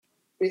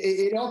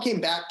it all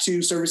came back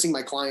to servicing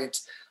my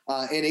clients.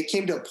 And it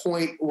came to a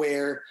point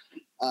where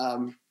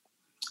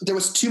there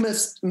was too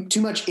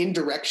much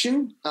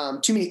indirection,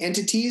 too many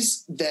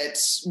entities that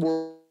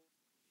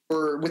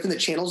were within the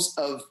channels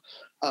of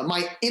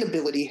my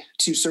inability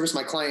to service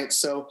my clients.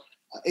 So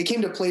it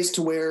came to a place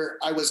to where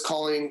I was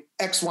calling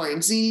X, Y,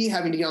 and Z,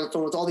 having to get on the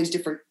phone with all these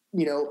different,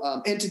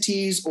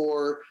 entities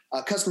or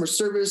customer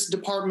service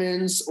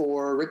departments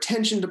or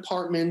retention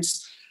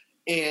departments.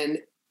 And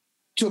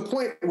to a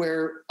point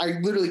where I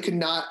literally could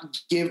not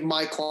give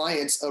my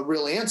clients a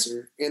real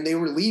answer, and they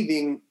were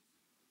leaving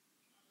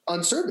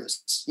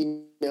unserviced,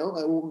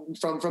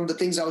 from the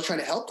things I was trying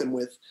to help them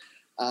with.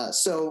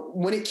 So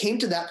when it came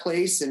to that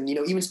place and,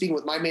 even speaking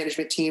with my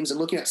management teams and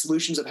looking at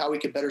solutions of how we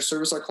could better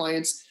service our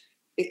clients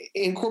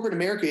in corporate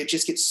America, it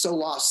just gets so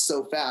lost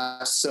so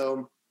fast.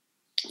 So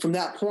from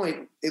that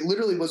point, it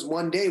literally was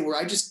one day where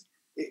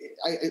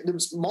there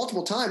was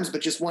multiple times,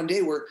 but just one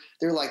day where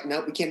they're like,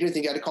 no, we can't do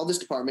anything. You got to call this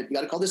department. You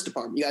got to call this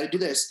department. You got to do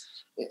this.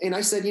 And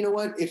I said, you know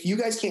what, if you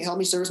guys can't help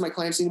me service my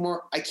clients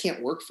anymore, I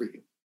can't work for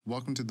you.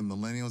 Welcome to the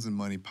Millennials and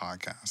Money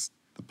podcast,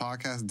 the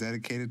podcast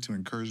dedicated to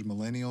encourage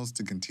millennials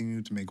to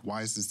continue to make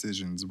wise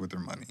decisions with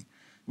their money.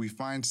 We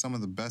find some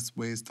of the best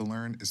ways to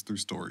learn is through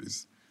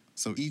stories.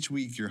 So each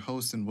week, your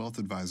host and wealth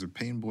advisor,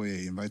 Payne Boyer,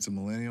 invites a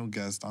millennial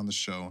guest on the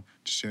show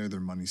to share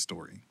their money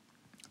story.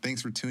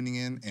 Thanks for tuning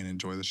in and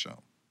enjoy the show.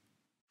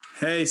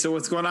 Hey, so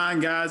what's going on,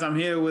 guys? I'm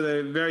here with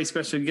a very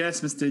special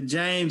guest, Mr.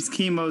 James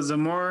Kimo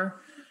Zamora.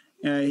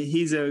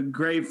 He's a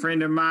great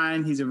friend of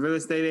mine. He's a real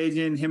estate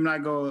agent. Him and I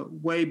go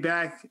way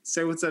back.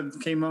 Say what's up,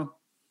 Kimo.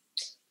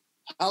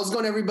 How's it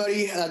going,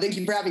 everybody? Thank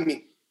you for having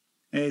me.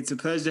 Hey, it's a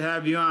pleasure to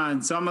have you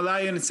on. So I'm going to allow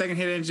you in a second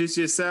here to introduce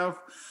yourself.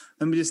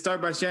 Let me just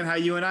start by sharing how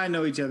you and I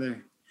know each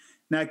other.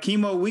 Now,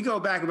 Kimo, we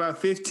go back about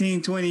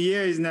 15, 20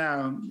 years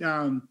now.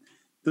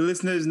 The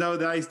listeners know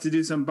that I used to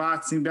do some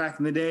boxing back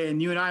in the day,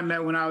 and you and I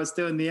met when I was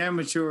still in the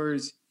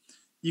amateurs.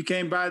 You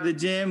came by the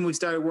gym. We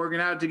started working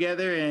out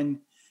together, and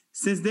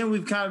since then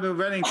we've kind of been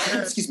running.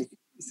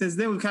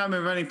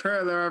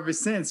 Parallel ever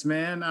since,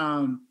 man.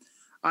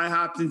 I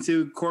hopped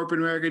into corporate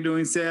America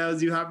doing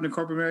sales. You hopped into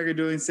corporate America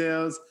doing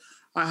sales.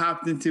 I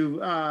hopped into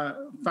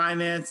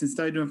finance and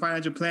started doing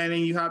financial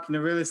planning. You hopped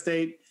into real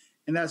estate,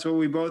 and that's where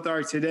we both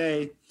are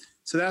today.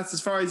 So that's as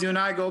far as you and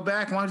I go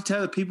back. Why don't you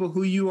tell the people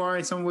who you are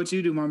and some of what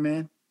you do, my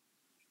man?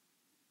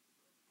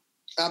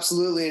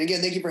 Absolutely. And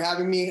again, thank you for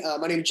having me.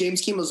 My name is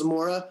James Kimo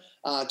Zamora.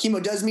 Kimo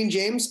does mean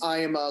James. I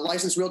am a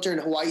licensed realtor in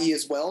Hawaii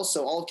as well.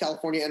 So all of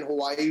California and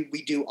Hawaii,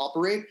 we do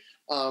operate.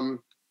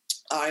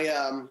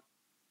 I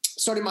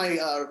started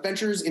my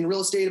ventures in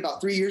real estate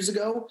about 3 years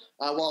ago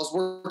while I was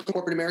working in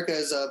corporate America,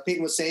 as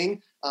Peyton was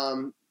saying.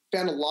 Found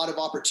a lot of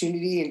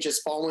opportunity in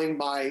just following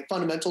my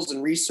fundamentals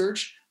and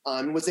research,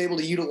 and was able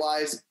to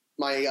utilize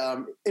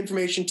my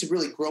information to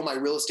really grow my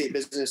real estate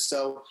business.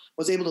 So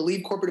was able to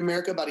leave corporate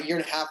America about a year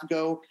and a half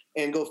ago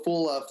and go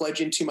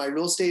full-fledged into my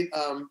real estate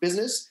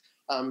business.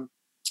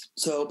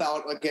 So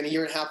about, again, a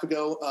year and a half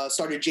ago,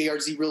 started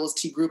JRZ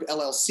Realty Group,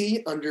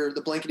 LLC, under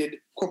the blanketed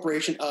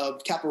corporation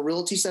of Capital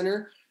Realty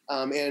Center.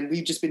 And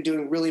we've just been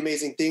doing really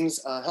amazing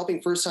things,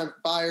 helping first-time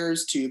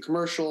buyers to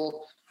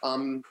commercial,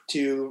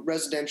 to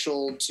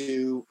residential,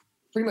 to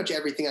pretty much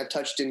everything I've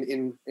touched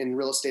in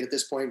real estate at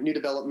this point, new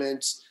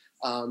developments,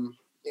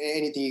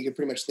 anything you could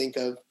pretty much think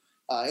of.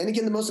 And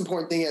again, the most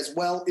important thing as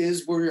well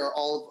is we are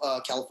all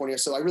of California.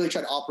 So I really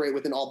try to operate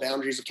within all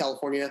boundaries of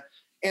California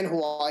and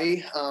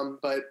Hawaii.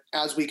 But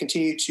as we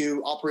continue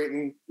to operate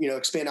and,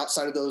 expand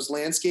outside of those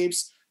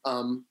landscapes,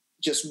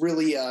 just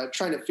really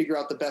trying to figure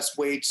out the best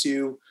way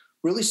to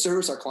really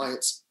service our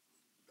clients.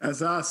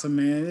 That's awesome,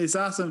 man. It's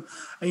awesome.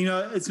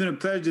 It's been a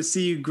pleasure to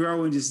see you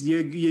grow and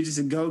you're just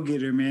a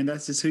go-getter, man.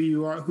 That's just who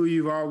you are, who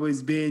you've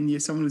always been. You're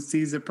someone who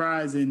sees the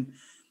prize and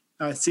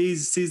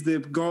sees the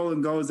goal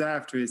and goes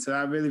after it. So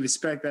I really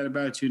respect that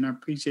about you, and I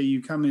appreciate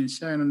you coming and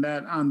sharing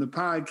that on the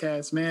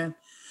podcast, man.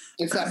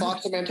 It's that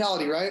boxer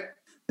mentality, right?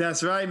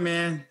 That's right,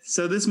 man.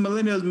 So this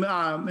Millennials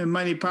and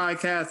Money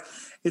podcast,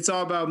 it's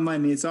all about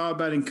money. It's all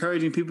about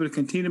encouraging people to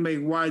continue to make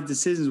wise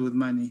decisions with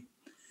money.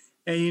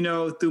 And,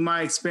 through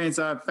my experience,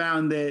 I've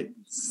found that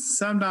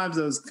sometimes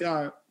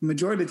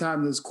majority of the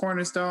time, those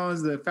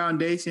cornerstones, the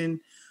foundation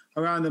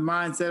around the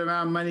mindset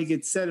around money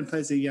gets set in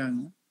place at a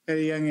young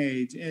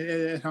age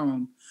at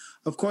home.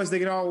 Of course, they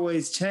can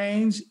always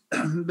change,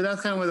 but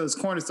that's kind of where those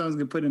cornerstones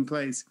get put in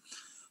place.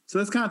 So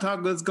let's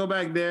go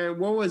back there.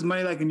 What was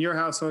money like in your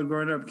household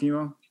growing up,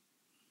 Kimo?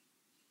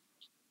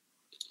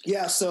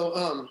 Yeah,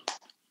 so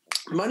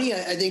money,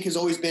 I think, has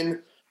always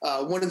been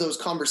one of those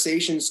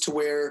conversations to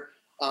where,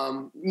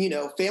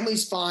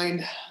 families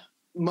find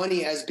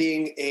money as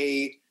being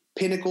a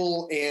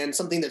pinnacle and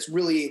something that's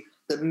really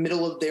the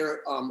middle of their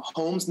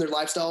homes and their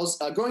lifestyles.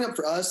 Growing up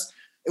for us,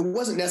 it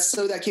wasn't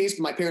necessarily that case,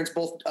 but my parents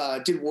both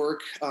did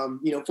work,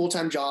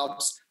 full-time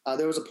jobs.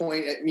 There was a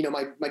point,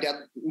 my dad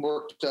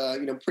worked,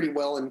 pretty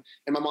well, and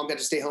my mom got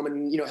to stay home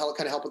and,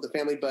 help with the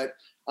family. But,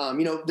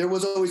 there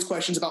was always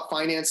questions about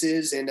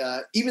finances and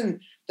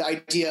even the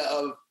idea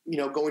of,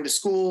 going to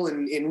school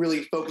and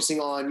really focusing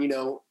on,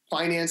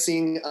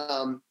 financing,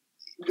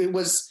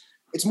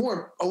 it's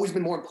always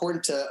been more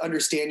important to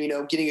understand,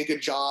 getting a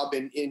good job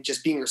and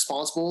just being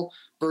responsible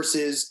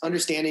versus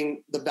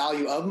understanding the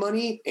value of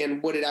money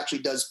and what it actually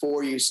does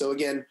for you. So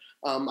again,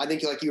 I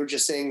think like you were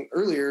just saying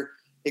earlier,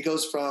 it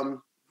goes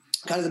from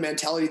kind of the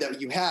mentality that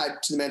you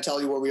had to the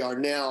mentality where we are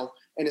now.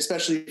 And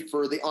especially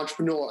for the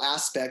entrepreneurial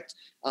aspect,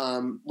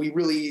 we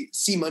really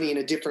see money in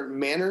a different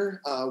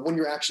manner when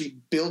you're actually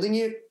building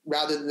it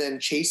rather than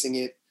chasing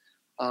it.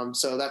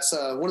 So that's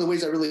one of the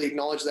ways I really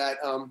acknowledge that.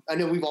 I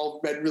know we've all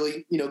read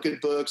really,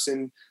 good books,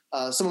 and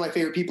some of my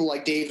favorite people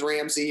like Dave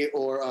Ramsey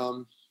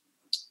or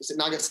is it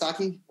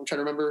Nagasaki? I'm trying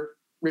to remember.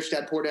 Rich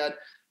Dad, Poor Dad.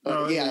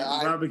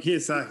 Robert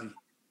Kiyosaki.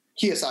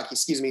 Kiyosaki,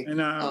 excuse me.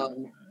 And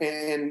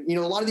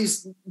a lot of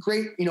these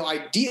great,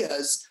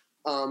 ideas,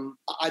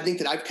 I think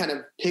that I've kind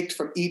of picked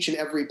from each and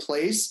every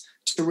place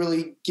to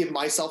really give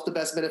myself the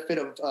best benefit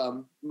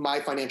of my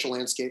financial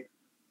landscape.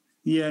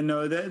 Yeah,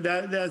 no,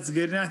 that's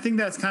good. And I think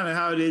that's kind of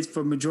how it is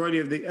for majority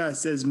of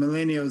us as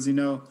millennials.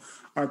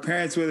 Our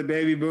parents were the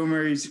baby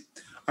boomers.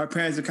 Our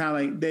parents are kind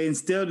of like, they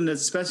instilled in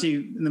us, especially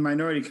in the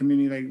minority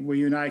community, like where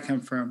you and I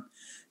come from,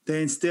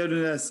 they instilled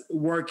in us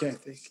work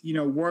ethic,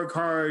 work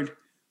hard,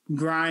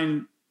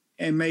 grind,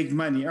 and make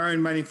money,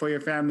 earn money for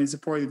your family and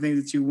support the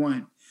things that you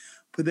want.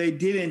 But they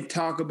didn't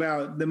talk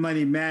about the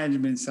money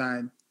management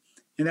side.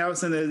 And that was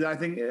something that I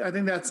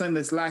think that's something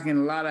that's lacking in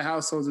a lot of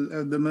households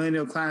of the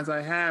millennial clients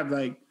I have.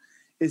 Like,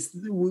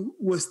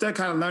 we're stuck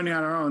kind of learning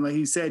on our own. Like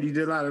you said, you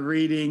did a lot of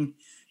reading.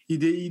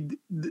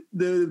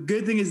 The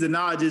good thing is the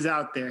knowledge is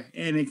out there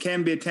and it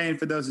can be attained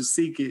for those who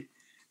seek it.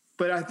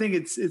 But I think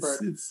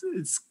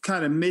it's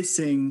kind of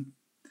missing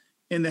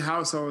in the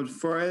household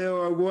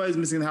or was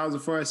missing in the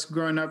household for us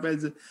growing up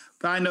but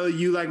I know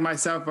you, like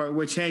myself,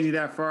 we're changing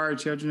that for our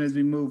children as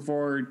we move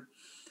forward.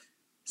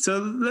 So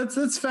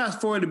let's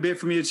fast forward a bit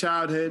from your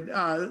childhood.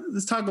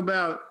 Let's talk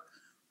about,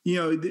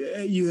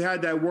 you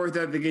had that work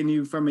ethic in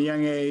you from a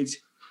young age.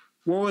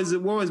 What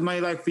was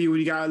money like for you when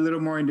you got a little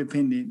more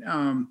independent?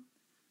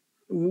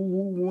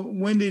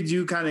 When did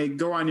you kind of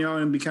go on your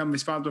own and become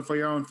responsible for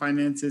your own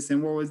finances,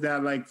 and what was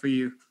that like for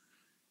you?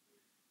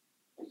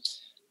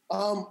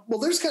 Well,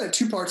 there's kind of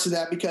two parts to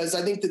that, because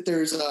I think that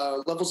there's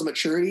levels of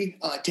maturity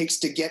it takes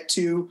to get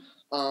to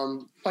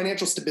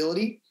financial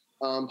stability,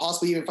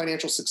 possibly even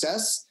financial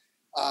success.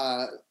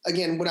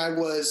 Again, when I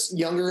was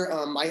younger,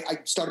 I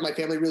started my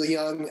family really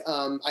young.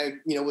 I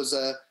was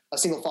a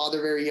single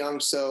father very young.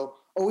 So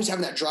always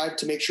having that drive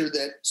to make sure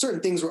that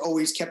certain things were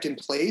always kept in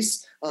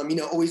place,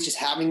 always just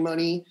having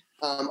money,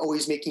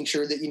 always making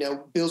sure that,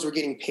 bills were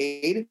getting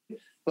paid.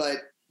 But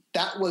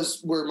that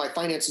was where my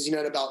finances,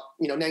 at about,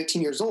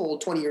 19 years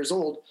old, 20 years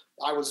old,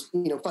 I was,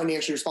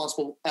 financially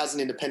responsible as an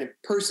independent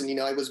person.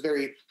 I was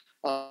very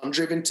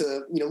driven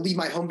to, leave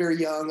my home very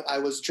young. I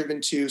was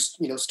driven to,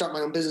 start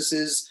my own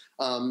businesses,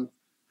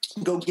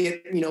 go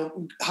get,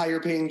 higher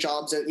paying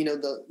jobs at,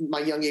 my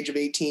young age of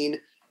 18.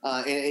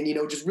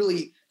 And just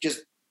really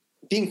just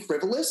being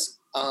frivolous,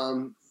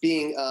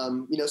 being,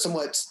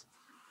 somewhat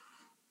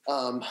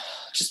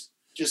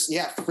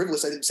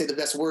frivolous, I didn't say the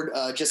best word,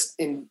 just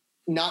in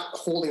not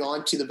holding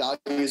on to the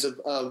values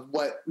of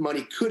what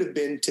money could have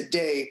been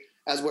today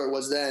as where it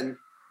was then.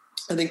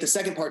 I think the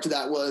second part to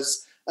that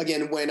was,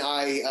 again, when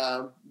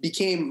I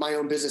became my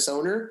own business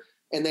owner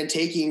and then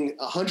taking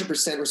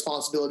 100%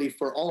 responsibility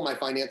for all of my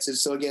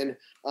finances. So again,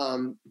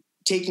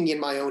 taking in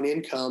my own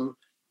income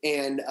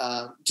and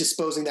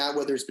disposing that,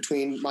 whether it's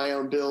between my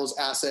own bills,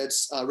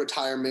 assets,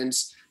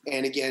 retirements,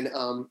 and again,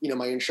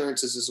 my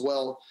insurances as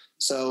well.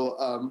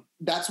 So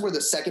that's where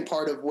the second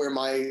part of where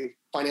my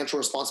financial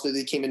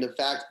responsibility came into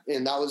fact.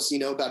 And that was,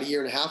 about a year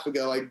and a half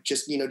ago. I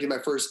just, did my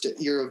first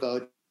year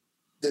of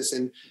this,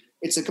 and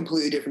it's a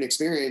completely different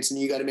experience. And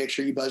you got to make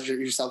sure you budget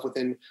yourself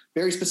within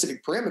very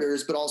specific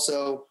parameters, but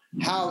also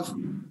have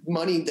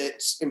money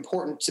that's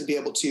important to be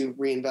able to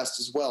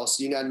reinvest as well.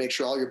 So you got to make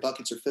sure all your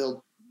buckets are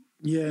filled.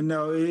 Yeah,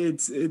 no, you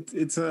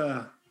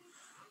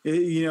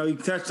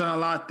touched on a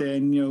lot there,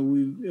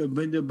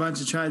 and a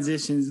bunch of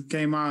transitions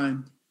came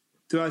on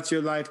throughout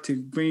your life to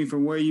bring you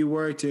from where you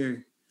were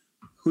to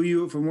who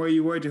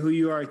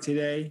you are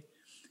today,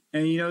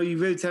 and you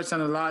really touched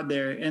on a lot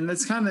there. And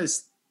let's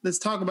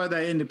talk about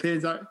that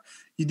independence.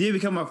 You did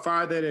become a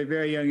father at a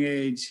very young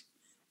age,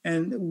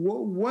 and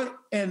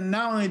and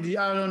not only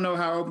I don't know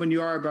how open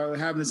you are about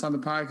having this on the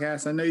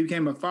podcast. I know you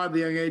became a father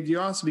at a young age.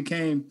 You also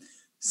became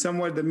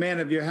somewhat the man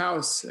of your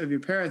house, of your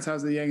parents'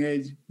 house at a young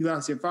age. You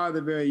lost your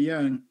father very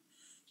young.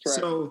 Correct.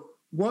 So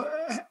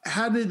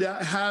I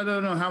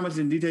don't know how much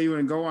in detail you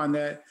want to go on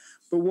that,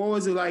 but what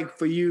was it like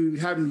for you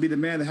having to be the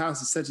man of the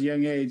house at such a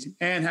young age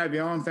and have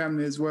your own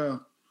family as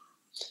well?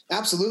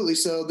 Absolutely.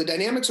 So the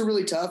dynamics are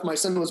really tough. My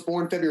son was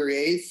born February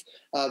 8th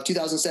of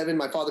 2007.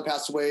 My father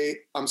passed away.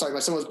 My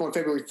son was born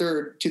February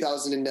 3rd,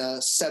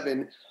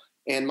 2007.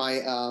 And my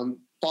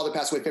father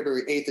passed away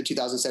February 8th of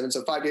 2007.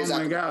 So 5 days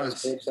after.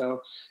 Gosh.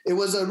 So it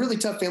was a really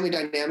tough family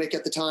dynamic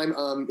at the time.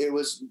 It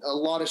was a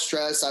lot of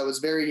stress. I was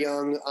very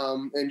young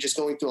and just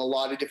going through a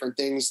lot of different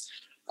things.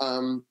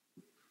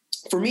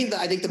 for me,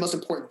 I think the most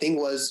important thing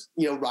was,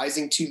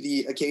 rising to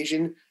the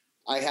occasion.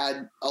 I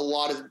had a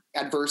lot of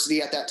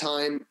adversity at that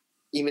time,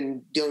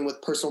 even dealing with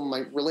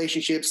my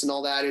relationships and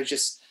all that. It was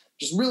just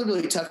really,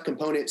 really tough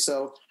component.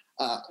 So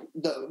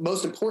the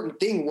most important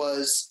thing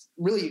was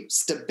really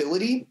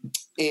stability.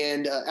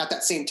 And at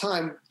that same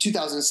time,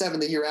 2007,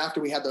 the year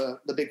after, we had the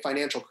big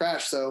financial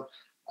crash. So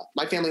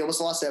my family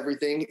almost lost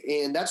everything.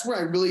 And that's where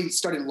I really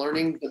started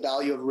learning the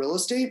value of real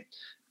estate.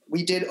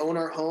 We did own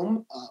our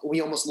home.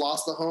 We almost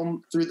lost the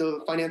home through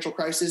the financial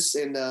crisis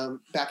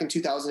back in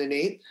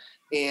 2008.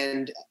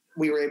 And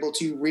we were able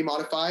to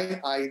remodify.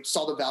 I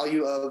saw the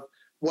value of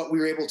what we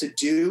were able to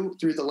do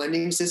through the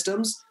lending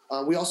systems.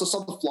 We also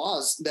saw the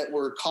flaws that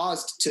were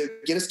caused to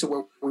get us to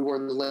where we were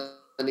in the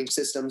lending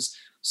systems.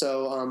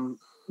 So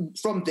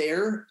from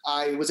there,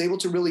 I was able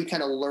to really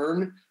kind of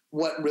learn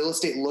what real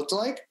estate looked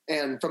like,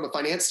 and from a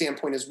finance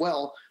standpoint as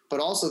well, but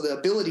also the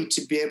ability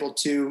to be able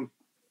to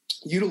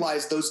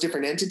utilize those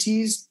different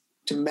entities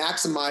to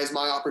maximize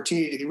my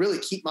opportunity to really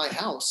keep my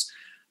house.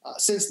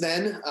 Since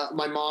then,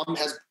 my mom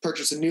has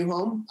purchased a new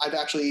home. I've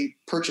actually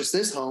purchased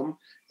this home,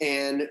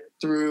 and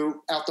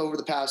over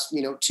the past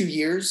 2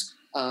 years,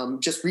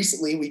 just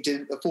recently we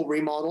did a full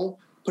remodel,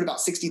 put about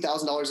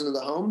 $60,000 into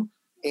the home,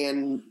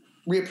 and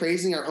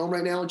reappraising our home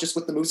right now, just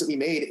with the moves that we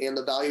made and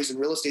the values in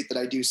real estate that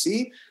I do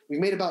see, we've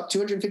made about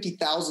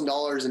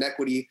 $250,000 in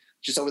equity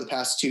just over the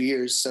past 2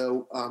 years.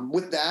 So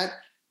with that,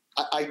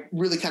 I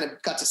really kind of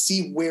got to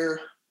see where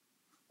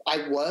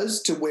I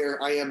was to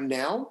where I am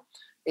now.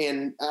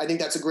 And I think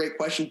that's a great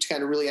question to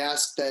kind of really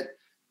ask, that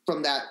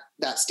from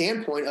that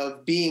standpoint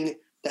of being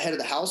the head of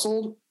the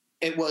household.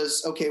 It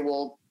was, okay,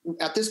 well,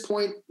 at this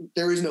point,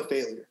 there is no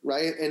failure,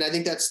 right? And I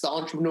think that's the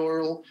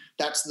entrepreneurial,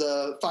 that's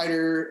the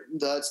fighter,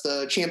 that's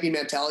the champion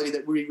mentality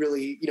that we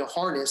really,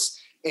 harness.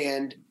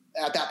 And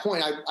at that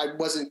point, I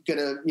wasn't going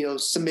to,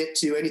 submit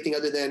to anything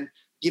other than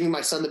giving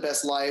my son the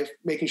best life,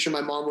 making sure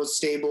my mom was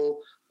stable,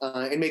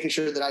 and making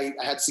sure that I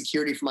had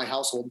security for my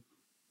household.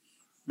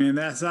 Man,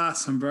 that's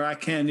awesome, bro. I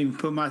can't even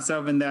put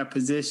myself in that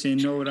position,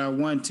 nor would I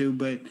want to,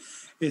 but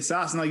it's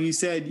awesome. Like you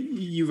said,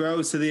 you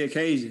rose to the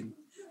occasion.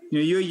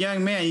 You're a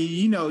young man,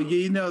 you know,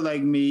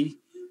 like me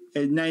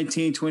at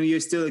 19, 20, you're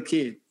still a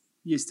kid.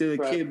 You're still a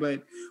kid,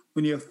 but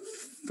when you're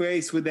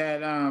faced with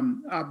that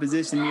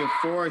opposition, you're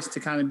forced to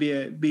kind of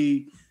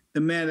be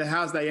the man of the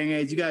house at that young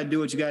age. You got to do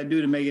what you got to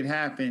do to make it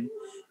happen.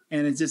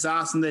 And it's just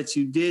awesome that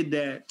you did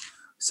that.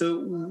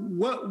 So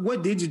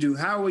what did you do?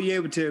 How were you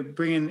able to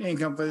bring in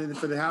income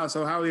for the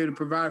household? How were you able to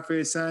provide for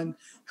your son?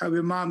 How did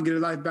your mom get her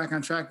life back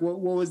on track? What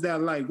was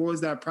that like? What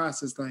was that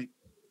process like?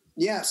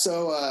 Yeah,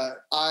 so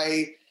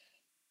I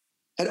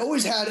had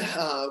always had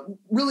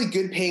really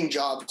good paying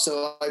jobs.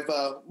 So I've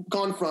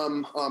gone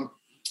from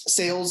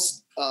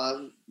sales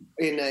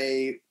in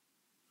a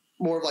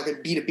more of like a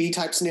B2B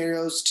type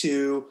scenarios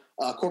to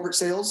corporate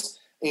sales.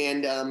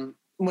 And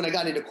when I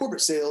got into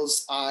corporate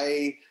sales,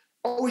 I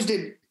always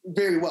did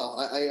very well.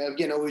 I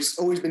again,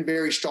 always been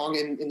very strong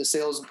in the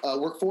sales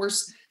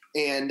workforce.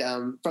 And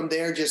from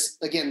there,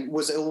 just, again,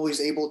 was always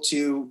able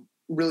to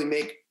really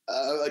make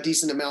a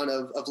decent amount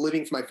of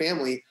living for my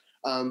family.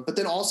 But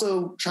then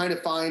also trying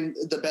to find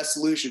the best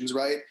solutions,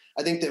 right?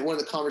 I think that one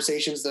of the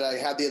conversations that I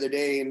had the other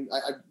day, and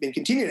I've been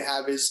continuing to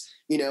have, is,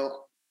 you don't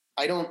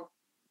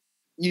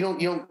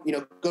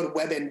go to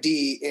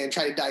WebMD and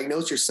try to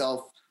diagnose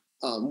yourself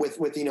with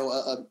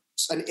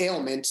an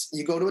ailment.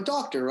 You go to a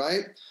doctor,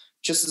 right?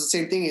 Just as the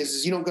same thing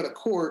is you don't go to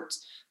court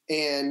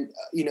and,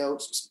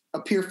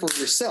 appear for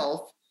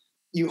yourself.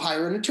 You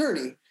hire an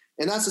attorney.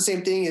 And that's the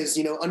same thing as,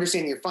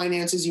 understanding your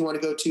finances. You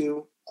want to go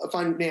to a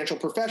financial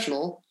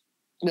professional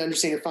and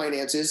understand your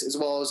finances, as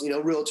well as,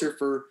 realtor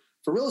for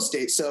real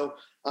estate. So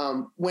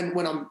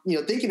when I'm,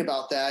 thinking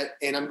about that,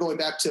 and I'm going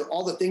back to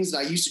all the things that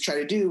I used to try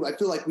to do, I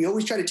feel like we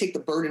always try to take the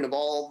burden of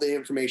all the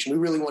information. We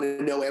really want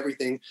to know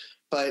everything.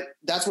 But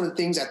that's one of the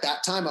things at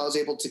that time I was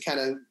able to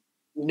kind of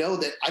know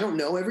that I don't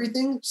know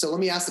everything. So let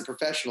me ask the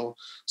professional.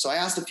 So I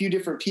asked a few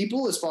different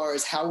people as far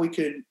as how we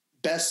could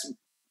best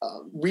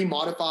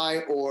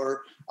remodify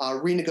or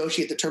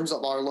renegotiate the terms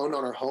of our loan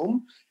on our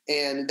home.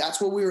 And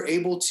that's where we were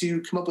able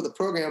to come up with a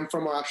program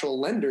from our actual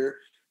lender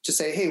to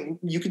say, hey,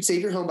 you can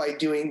save your home by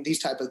doing these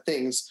type of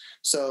things.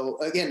 So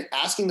again,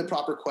 asking the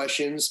proper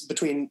questions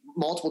between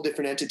multiple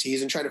different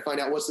entities and trying to find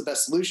out what's the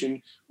best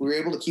solution, we were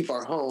able to keep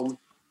our home.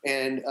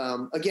 And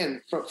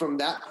again, from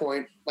that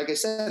point, like I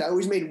said, I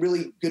always made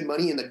really good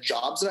money in the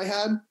jobs that I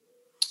had,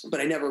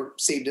 but I never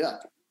saved it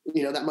up.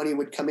 That money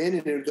would come in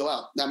and it would go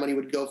out. That money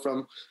would go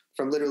from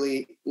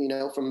literally,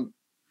 from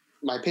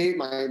my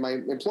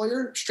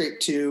employer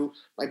straight to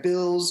my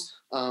bills,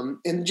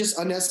 and just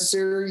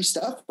unnecessary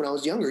stuff when I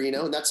was younger,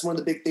 and that's one of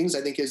the big things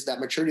I think is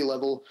that maturity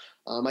level.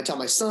 I tell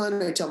my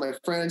son, I tell my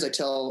friends, I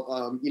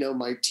tell,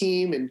 my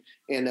team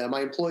and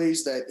my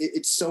employees that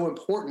it's so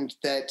important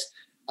that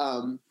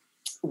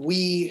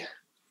we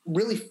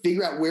really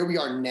figure out where we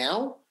are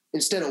now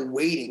instead of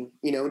waiting,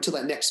 until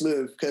that next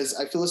move. Because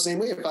I feel the same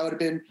way. If I would have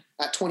been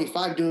at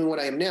 25 doing what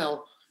I am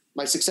now,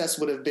 my success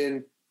would have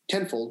been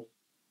tenfold.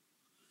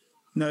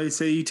 No,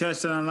 so you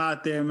touched on a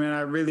lot there, man.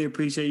 I really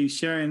appreciate you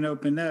sharing and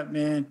opening up,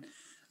 man.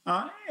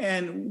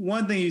 And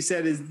one thing you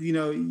said is,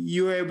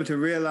 you were able to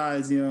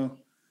realize,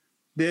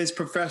 there's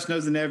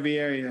professionals in every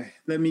area.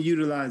 Let me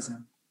utilize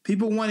them.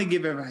 People want to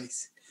give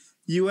advice.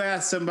 You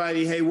ask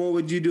somebody, hey, what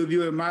would you do if you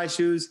were in my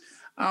shoes?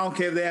 I don't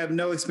care if they have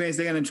no experience.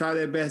 They're going to try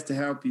their best to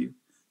help you.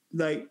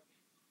 Like,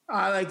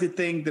 I like to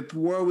think the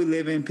world we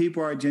live in,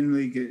 people are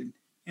generally good.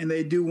 And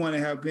they do want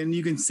to help. And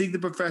you can seek the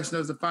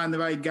professionals to find the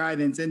right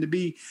guidance. And to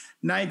be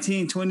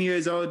 19, 20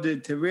 years old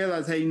to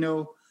realize, hey,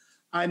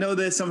 I know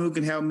there's someone who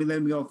can help me.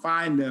 Let me go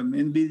find them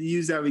and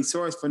use that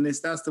resourcefulness.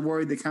 That's the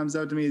word that comes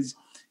up to me is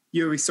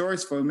you're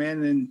resourceful,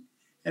 man. And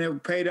it will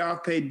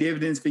pay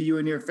dividends for you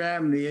and your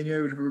family, and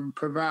you're able to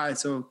provide.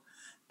 So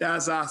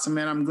that's awesome,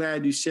 man. I'm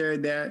glad you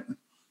shared that.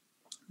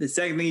 The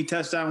second thing you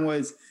touched on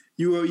was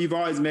you've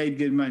always made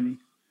good money.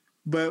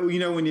 But, when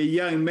you're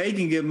young,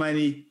 making good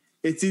money,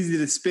 it's easy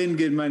to spend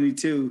good money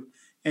too.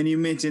 And you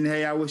mentioned,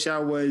 hey, I wish if I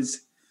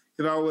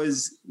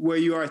was where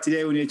you are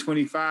today when you're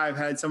 25,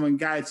 had someone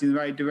guide you in the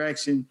right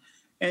direction.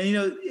 And,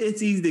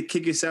 it's easy to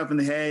kick yourself in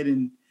the head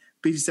and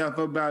beat yourself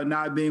up about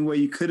not being where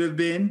you could have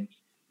been.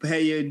 But,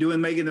 hey, you're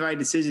making the right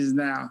decisions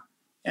now.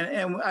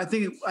 And I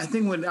think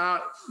when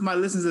my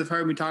listeners have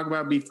heard me talk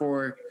about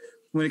before,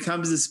 when it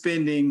comes to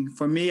spending,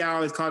 for me, I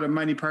always call it a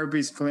money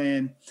purpose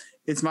plan.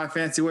 It's my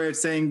fancy way of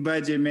saying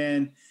budget,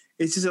 man.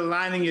 It's just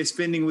aligning your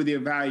spending with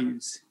your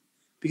values,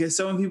 because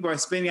so many people are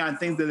spending on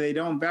things that they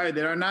don't value,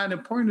 that are not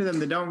important to them,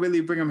 that don't really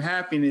bring them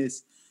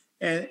happiness.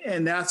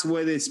 And that's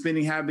where the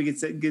spending habit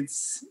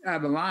gets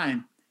out of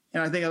line.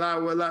 And I think a lot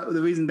of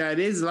the reason that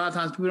is, a lot of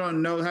times people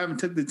haven't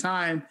took the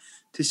time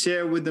to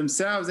share with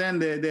themselves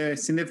and their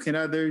significant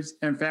others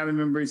and family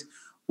members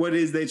what it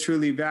is they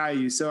truly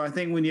value. So I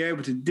think when you're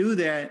able to do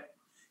that,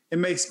 it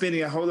makes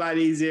spending a whole lot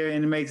easier,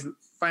 and it makes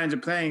financial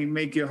planning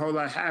make you a whole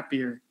lot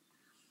happier.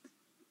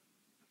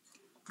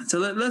 So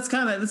let's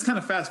kind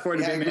of fast forward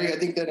a bit, I agree. man. I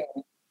think that.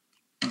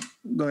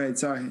 Go ahead.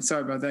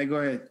 Sorry about that. Go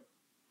ahead.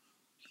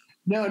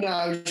 No.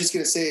 I was just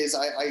gonna say is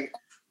I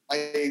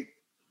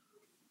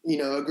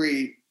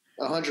agree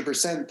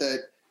 100% that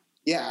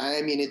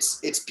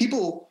it's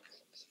people.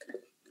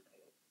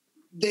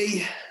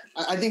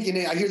 I think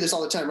I hear this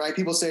all the time, right?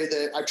 People say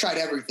that I've tried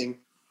everything,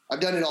 I've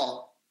done it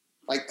all.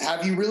 Like,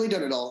 have you really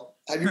done it all?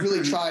 Have you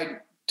really tried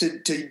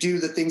to do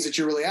the things that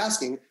you're really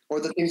asking, or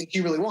the things that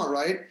you really want,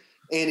 right?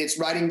 And it's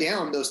writing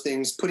down those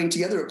things, putting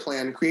together a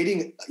plan,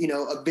 creating,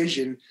 a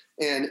vision,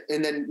 and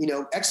then,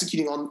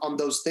 executing on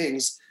those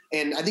things.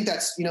 And I think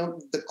that's,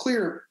 the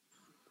clear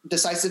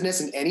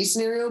decisiveness in any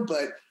scenario,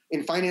 but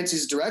in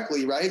finances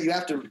directly, right? You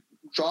have to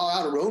draw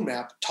out a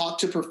roadmap, talk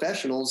to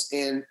professionals,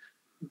 and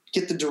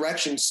get the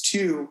directions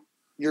to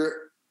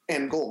your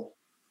end goal.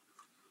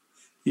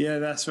 Yeah,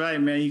 that's right,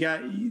 man. You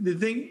got the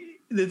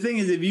thing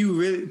is, if you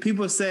really,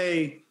 people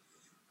say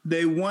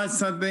they want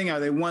something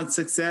or they want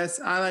success.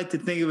 I like to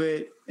think of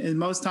it, and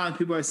most times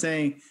people are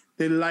saying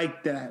they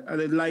like that or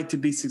they like to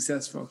be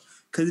successful.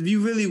 Because if you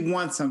really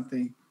want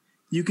something,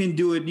 you can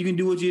do it. You can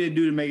do what you need to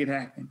do to make it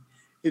happen.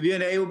 If you're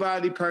an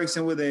able-bodied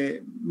person with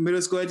a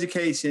middle school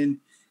education,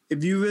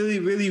 if you really,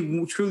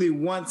 really, truly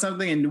want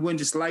something and wouldn't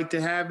just like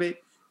to have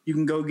it, you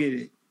can go get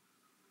it.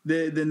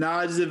 The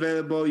knowledge is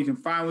available. You can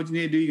find what you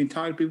need to do. You can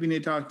talk to people you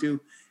need to talk to,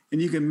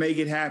 and you can make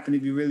it happen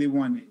if you really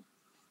want it.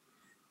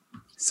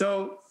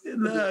 So,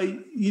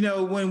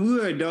 when we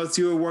were adults,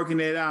 you were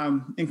working at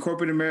in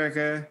corporate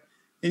America,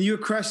 and you were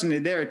crushing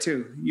it there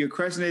too. You're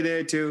crushing it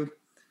there too.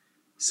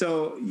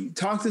 So,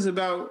 talk to us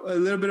about a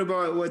little bit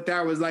about what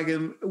that was like,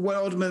 and what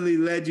ultimately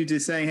led you to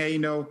saying,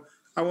 "Hey,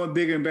 I want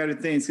bigger and better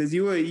things." Because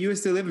you were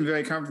still living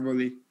very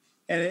comfortably,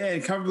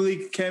 and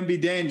comfortably can be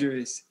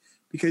dangerous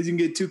because you can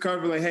get too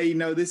comfortable. Like, hey,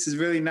 this is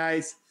really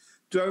nice.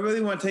 Do I really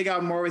want to take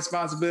out more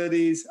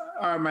responsibilities,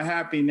 or am I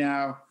happy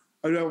now?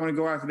 Or do I want to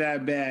go after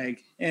that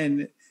bag?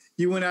 And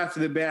you went after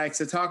the bag.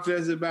 So talk to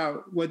us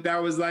about what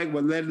that was like,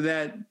 what led to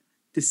that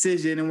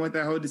decision, and what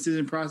that whole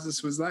decision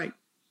process was like.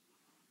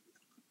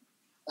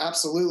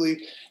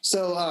 Absolutely.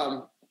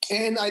 So,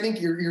 and I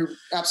think you're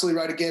absolutely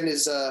right. Again,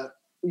 is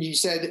you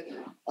said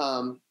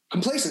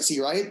complacency,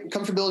 right?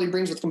 Comfortability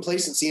brings with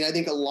complacency. And I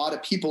think a lot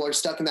of people are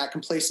stuck in that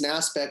complacent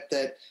aspect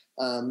that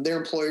their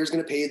employer is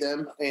going to pay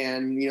them,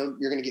 and you're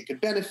going to get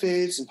good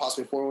benefits and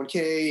possibly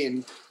 401k,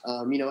 and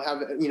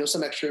have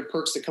some extra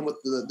perks that come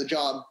with the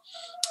job.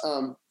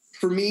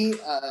 For me,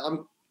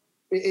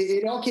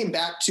 it all came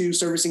back to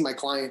servicing my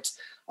clients,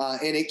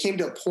 and it came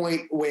to a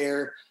point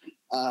where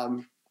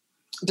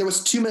there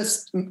was too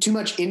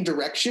much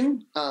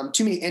indirection,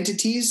 too many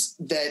entities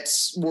that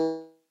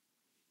were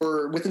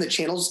within the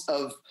channels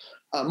of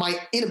my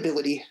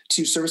inability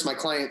to service my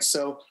clients.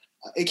 So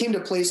it came to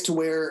a place to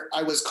where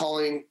I was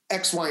calling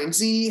X, Y, and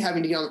Z,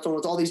 having to get on the phone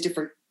with all these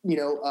different,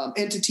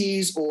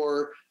 entities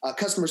or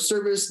customer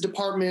service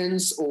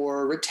departments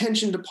or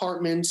retention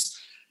departments.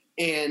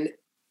 And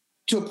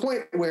to a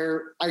point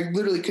where I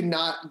literally could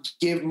not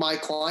give my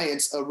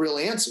clients a real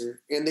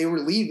answer, and they were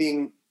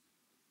leaving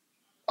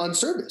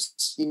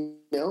unserviced,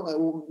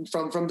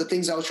 from the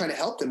things I was trying to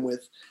help them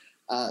with.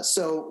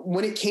 So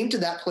when it came to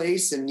that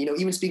place and,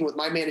 even speaking with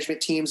my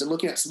management teams and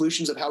looking at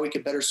solutions of how we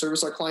could better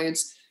service our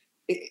clients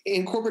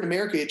in corporate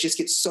America, it just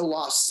gets so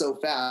lost so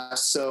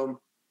fast.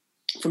 So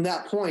from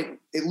that point,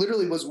 it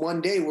literally was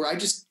one day where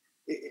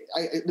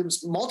there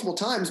was multiple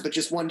times, but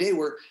just one day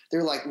where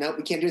they're like, nope,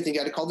 we can't do anything. You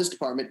got to call this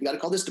department. You got to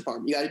call this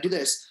department. You got to do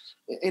this.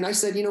 And I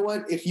said, you know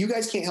what, if you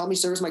guys can't help me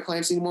service my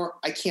clients anymore,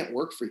 I can't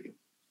work for you.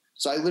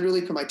 So I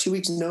literally put my 2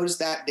 weeks notice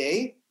that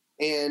day.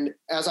 And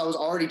as I was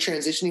already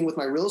transitioning with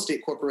my real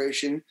estate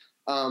corporation,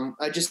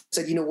 I just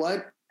said, you know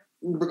what,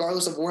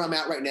 regardless of where I'm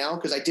at right now,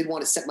 because I did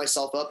want to set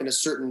myself up in a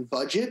certain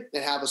budget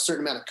and have a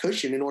certain amount of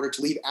cushion in order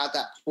to leave at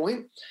that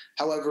point.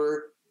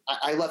 However,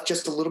 I left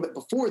just a little bit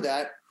before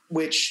that,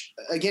 which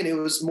again, it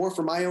was more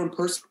for my own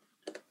personal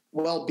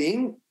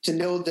well-being to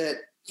know that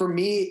for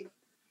me,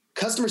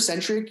 customer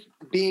centric,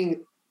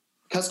 being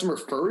customer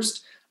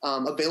first,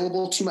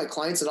 available to my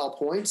clients at all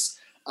points,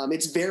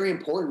 it's very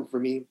important for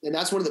me. And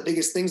that's one of the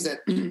biggest things that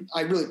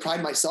I really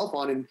pride myself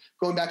on. And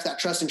going back to that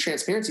trust and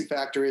transparency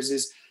factor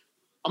is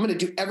I'm going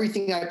to do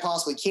everything I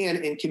possibly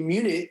can and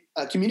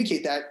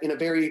communicate that in a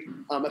very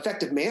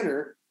effective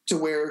manner to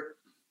where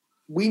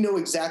we know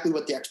exactly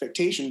what the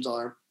expectations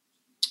are.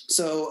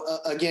 So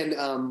again,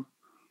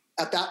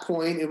 at that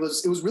point, it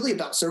was really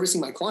about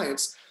servicing my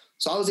clients.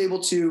 So I was able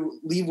to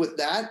leave with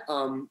that,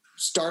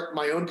 start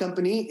my own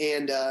company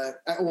and,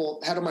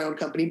 head of my own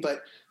company,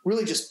 but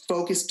really just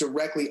focus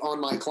directly on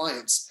my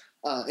clients.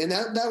 And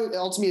that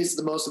ultimately is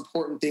the most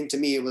important thing to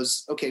me. It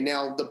was, okay,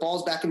 now the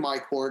ball's back in my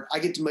court. I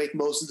get to make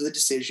most of the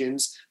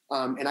decisions.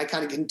 And I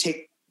kind of can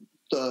take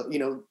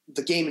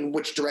the game in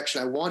which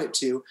direction I want it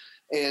to.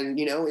 And,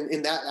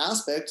 in that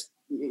aspect,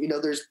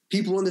 there's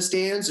people in the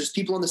stands, there's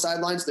people on the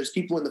sidelines, there's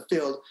people in the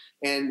field.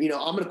 And,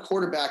 I'm going to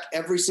quarterback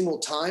every single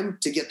time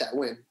to get that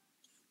win.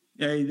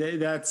 Yeah,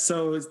 that's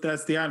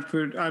the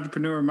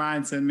entrepreneur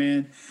mindset,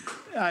 man.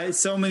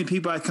 So many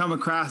people I come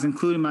across,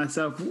 including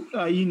myself,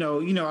 I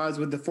was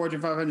with the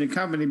Fortune 500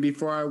 company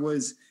before I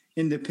was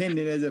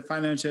independent as a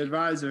financial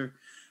advisor.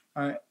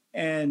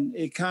 And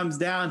it comes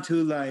down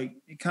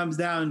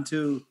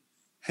to,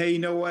 hey, you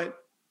know what?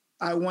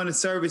 I want to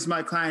service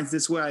my clients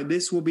this way.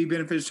 This will be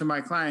beneficial to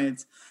my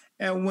clients.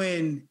 And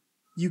when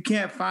you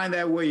can't find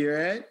that where you're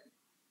at,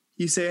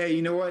 you say, hey,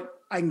 you know what?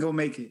 I can go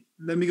make it.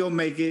 Let me go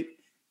make it.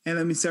 And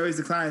let me service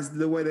the clients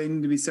the way they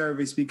need to be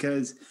serviced,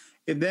 because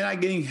if they're not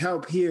getting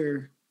help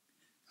here,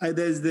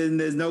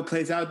 there's no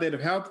place out there to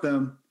help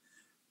them.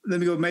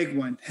 Let me go make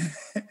one.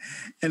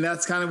 And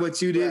that's kind of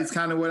what you did. Yeah. It's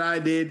kind of what I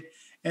did.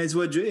 And it's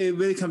what it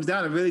really comes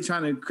down to, really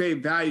trying to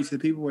create value to the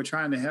people we're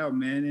trying to help,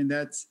 man. And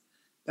that's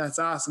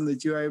awesome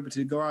that you're able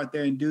to go out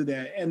there and do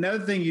that. And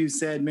another thing you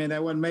said, man, I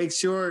want to make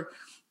sure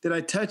that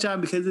I touch on,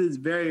 because it is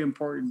very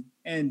important.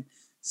 And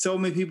so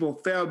many people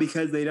fail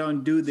because they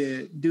don't do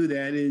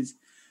that is,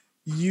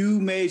 you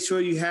made sure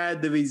you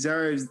had the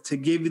reserves to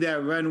give you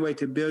that runway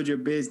to build your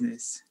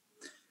business.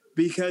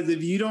 Because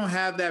if you don't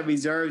have that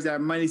reserves,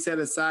 that money set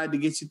aside to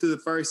get you through the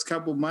first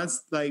couple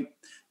months, like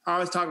I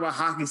always talk about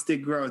hockey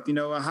stick growth.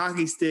 A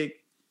hockey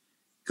stick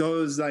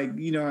goes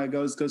it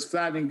goes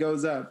flat and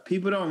goes up.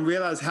 People don't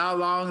realize how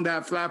long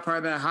that flat part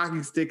of that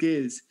hockey stick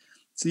is.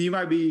 So you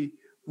might be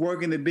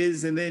working the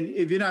business, and then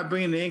if you're not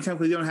bringing the income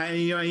because you don't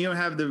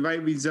have the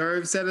right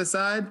reserves set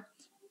aside,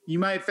 you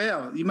might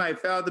fail. You might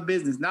fail the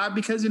business, not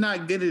because you're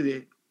not good at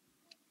it,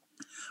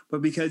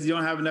 but because you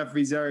don't have enough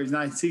reserves. And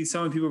I see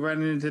so many people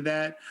running into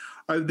that.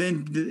 Or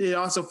then it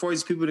also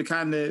forces people to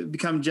kind of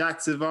become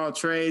jacks of all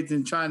trades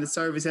and trying to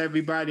service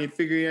everybody and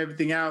figuring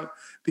everything out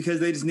because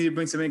they just need to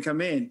bring some income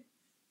in.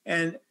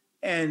 And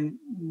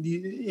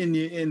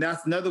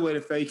that's another way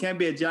to fail. You can't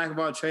be a jack of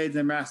all trades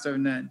and a master of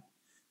none.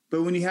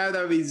 But when you have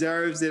that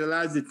reserves, it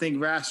allows you to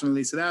think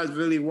rationally. So that was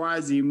really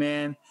wise of you,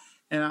 man.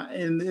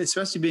 And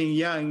especially being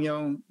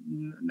young,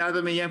 not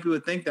that many young people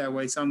think that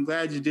way. So I'm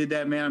glad you did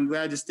that, man. I'm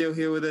glad you're still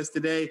here with us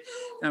today.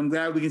 And I'm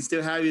glad we can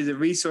still have you as a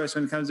resource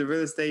when it comes to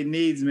real estate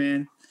needs,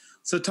 man.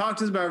 So talk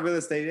to us about real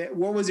estate.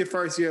 What was your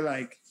first year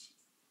like?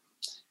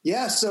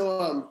 Yeah.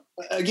 So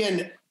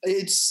again,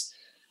 it's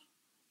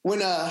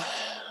when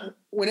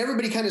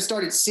everybody kind of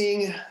started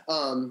seeing,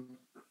 some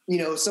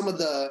of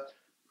the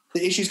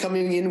issues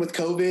coming in with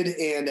COVID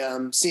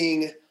and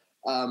seeing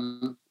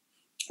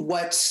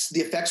what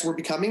the effects were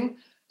becoming,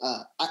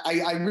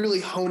 I really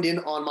honed in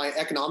on my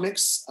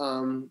economics,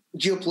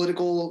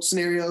 geopolitical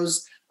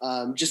scenarios,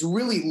 just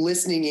really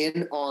listening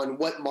in on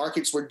what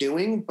markets were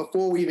doing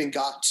before we even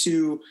got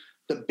to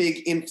the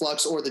big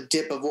influx or the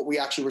dip of what we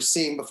actually were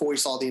seeing before we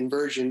saw the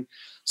inversion.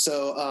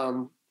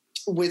 So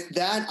with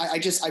that, I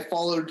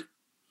followed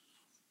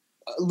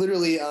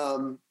literally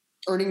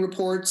earning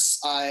reports.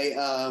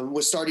 I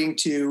was starting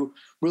to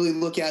really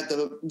look at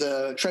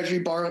the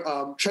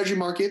treasury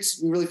markets,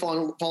 really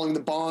following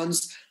the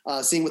bonds,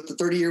 seeing what the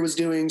 30-year was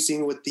doing,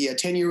 seeing what the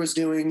 10-year was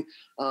doing.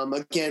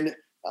 Again,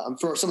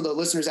 for some of the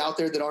listeners out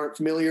there that aren't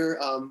familiar,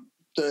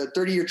 the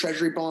 30-year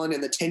treasury bond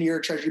and the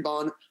 10-year treasury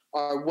bond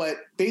are what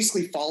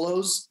basically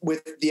follows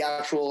with the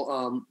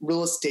actual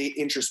real estate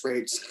interest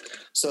rates.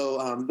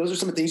 So those are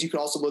some of the things you could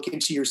also look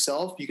into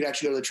yourself. You could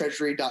actually go to the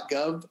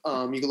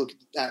treasury.gov. You can look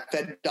at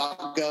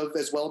fed.gov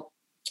as well.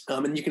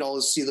 And you can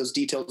always see those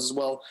details as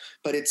well.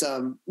 But it's,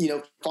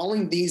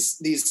 following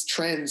these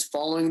trends,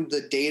 following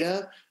the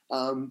data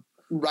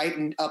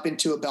right up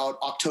into about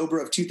October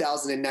of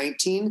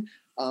 2019,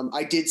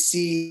 I did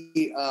see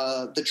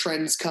the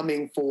trends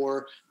coming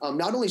for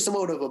not only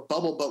somewhat of a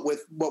bubble, but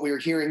with what we were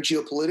hearing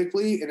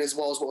geopolitically and as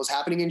well as what was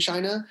happening in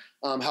China,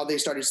 how they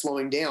started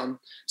slowing down.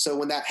 So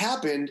when that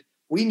happened,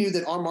 we knew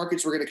that our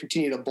markets were going to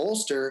continue to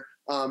bolster,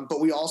 but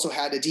we also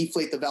had to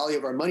deflate the value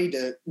of our money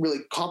to really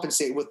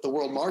compensate with the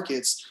world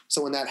markets.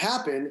 So when that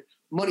happened,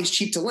 money's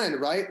cheap to lend,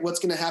 right? What's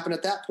going to happen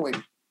at that point?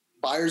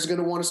 Buyers are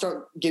going to want to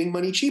start getting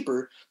money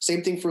cheaper.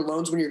 Same thing for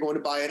loans when you're going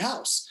to buy a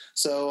house.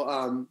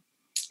 So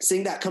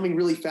seeing that coming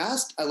really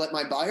fast, I let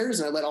my buyers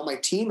and I let all my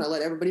team, I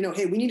let everybody know,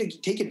 hey, we need to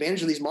take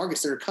advantage of these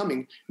markets that are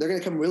coming. They're going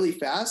to come really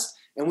fast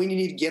and we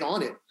need to get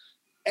on it.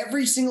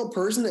 Every single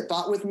person that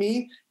bought with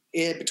me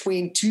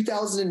between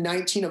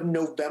 2019 of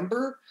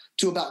November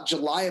to about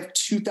July of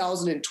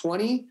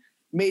 2020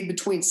 made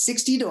between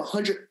 $60,000 to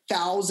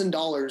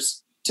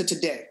 $100,000 to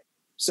today.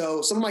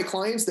 So some of my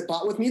clients that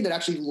bought with me that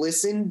actually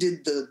listened,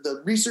 did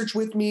the research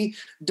with me,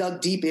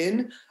 dug deep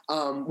in,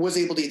 was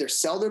able to either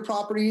sell their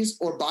properties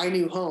or buy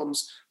new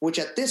homes, which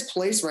at this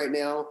place right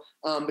now,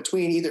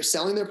 between either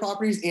selling their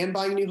properties and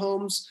buying new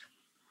homes,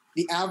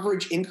 the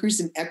average increase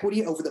in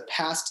equity over the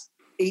past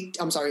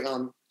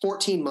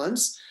 14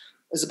 months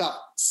is about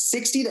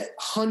 $60,000 to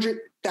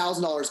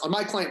 $100,000 on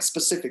my clients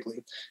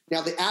specifically.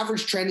 Now, the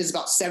average trend is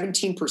about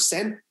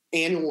 17%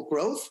 annual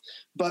growth,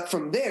 but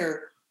from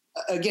there,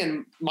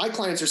 again, my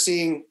clients are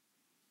seeing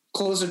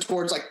closer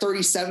towards like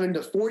 37 to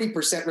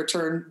 40%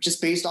 return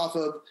just based off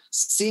of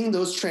seeing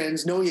those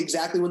trends, knowing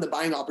exactly when the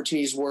buying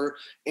opportunities were,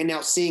 and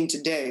now seeing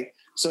today.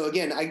 So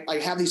again, I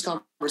have these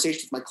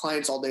conversations with my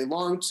clients all day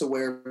long to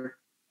where,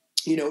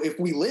 if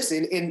we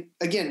listen, and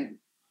again,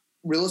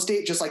 real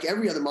estate, just like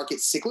every other market,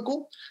 is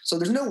cyclical. So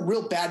there's no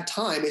real bad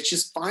time. It's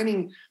just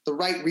finding the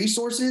right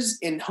resources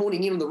and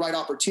honing in on the right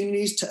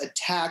opportunities to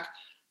attack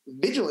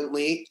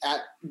vigilantly at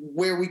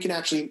where we can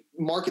actually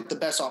market the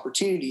best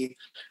opportunity.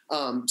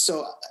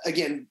 So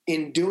again,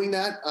 in doing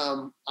that,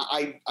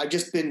 I've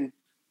just been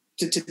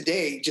to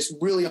today just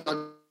really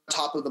on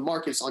top of the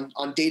markets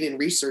on data and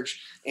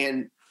research,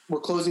 and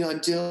we're closing on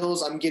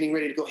deals. I'm getting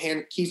ready to go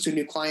hand keys to a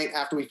new client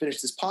after we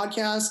finish this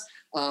podcast.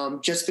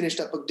 Just finished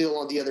up a deal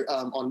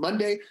on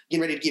Monday,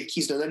 getting ready to give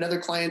keys to another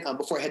client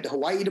before I head to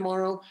Hawaii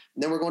tomorrow.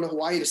 And then we're going to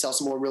Hawaii to sell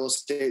some more real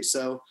estate.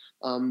 So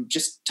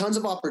just tons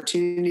of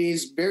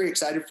opportunities, very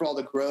excited for all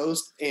the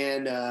growth.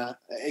 And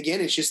again,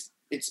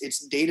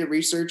 it's data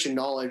research and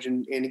knowledge.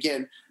 And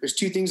again, there's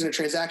two things in a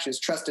transaction: is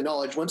trust and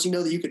knowledge. Once you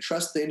know that you could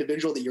trust the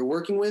individual that you're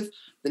working with,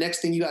 the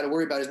next thing you got to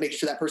worry about is making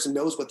sure that person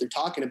knows what they're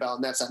talking about.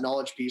 And that's that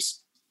knowledge piece.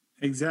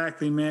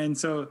 Exactly, man.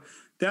 So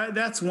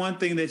that's one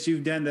thing that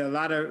you've done that a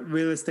lot of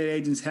real estate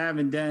agents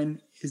haven't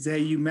done, is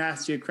that you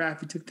master your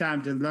craft. You took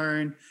time to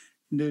learn,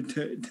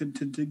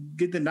 to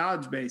get the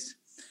knowledge base.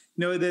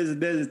 There's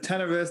a ton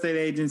of real estate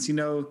agents,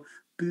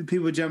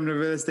 people jump into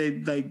real estate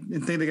and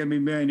think they're going to be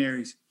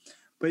millionaires.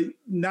 But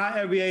not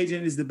every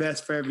agent is the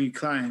best for every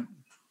client.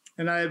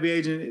 And not every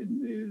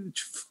agent,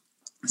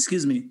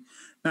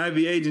 not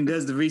every agent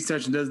does the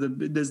research and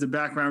does the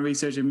background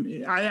research.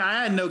 And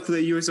I had no clue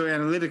that you were so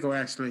analytical,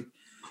 actually.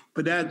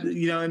 But that,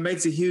 it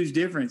makes a huge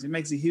difference. It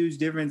makes a huge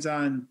difference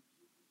on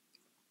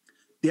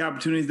the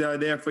opportunities that are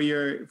there for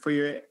your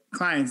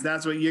clients.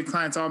 That's what your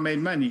clients all made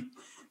money.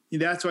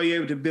 That's why you're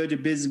able to build your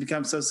business and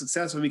become so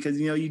successful, because,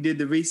 you did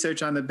the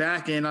research on the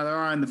back end or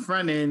on the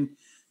front end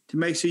to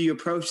make sure you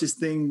approach this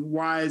thing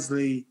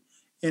wisely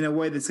in a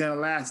way that's going to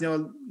last.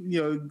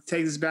 It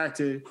takes us back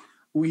to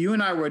when you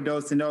and I were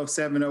adults in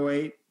 07,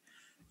 08,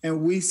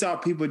 and we saw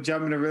people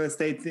jump into real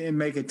estate and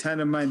make a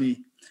ton of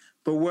money.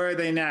 But where are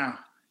they now?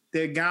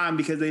 They're gone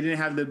because they didn't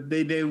have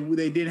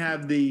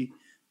the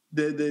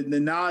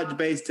knowledge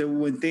base to,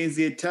 when things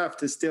get tough,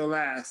 to still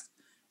last.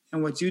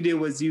 And what you did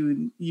was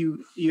you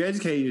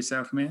educated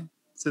yourself, man.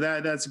 So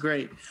that's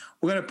great.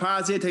 We're going to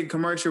pause here, take a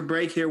commercial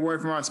break here,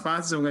 word from our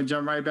sponsors, and we're going to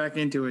jump right back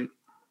into it.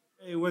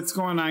 Hey, what's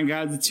going on,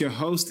 guys? It's your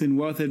host and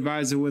wealth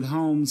advisor with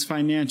Holmes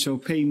Financial,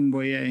 Peyton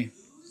Boyer.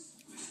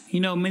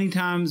 Many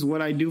times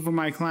what I do for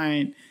my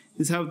client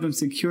is help them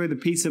secure the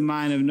peace of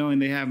mind of knowing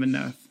they have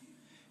enough.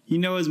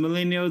 As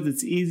millennials,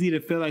 it's easy to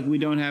feel like we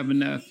don't have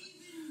enough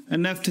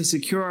to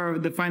secure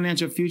the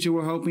financial future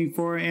we're hoping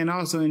for and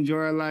also enjoy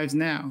our lives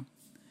now.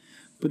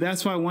 But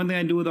that's why one thing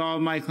I do with all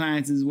of my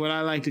clients is what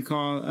I like to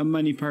call a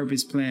money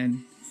purpose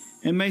plan,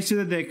 and make sure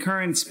that their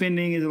current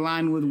spending is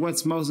aligned with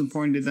what's most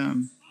important to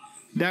them.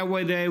 That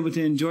way they're able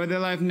to enjoy their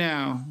life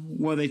now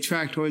while they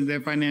track towards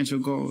their financial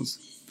goals.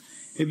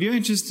 If you're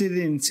interested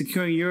in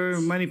securing your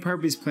money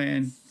purpose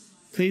plan,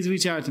 please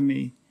reach out to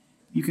me.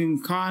 You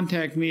can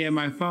contact me at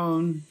my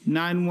phone,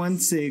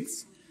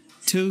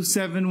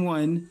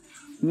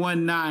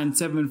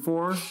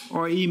 916-271-1974,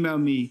 or email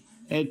me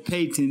at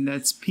Payton.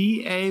 That's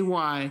Payton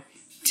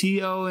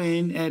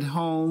at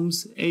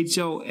Holmes,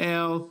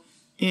 HOLMES,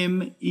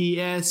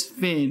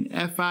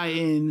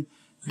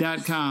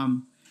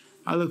 FIN.com.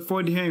 I look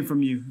forward to hearing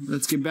from you.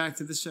 Let's get back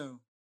to the show.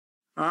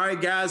 All right,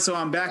 guys. So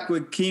I'm back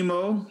with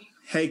Kimo.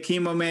 Hey,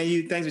 Kimo,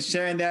 man, thanks for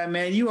sharing that,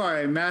 man. You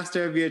are a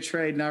master of your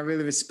trade, and I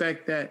really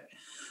respect that.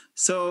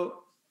 So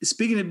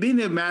speaking of being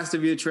a master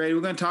of your trade,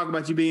 we're going to talk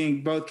about you being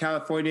in both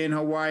California and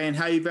Hawaii and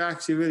how you've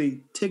actually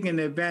really taken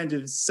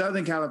advantage of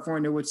Southern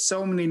California, which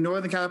so many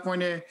Northern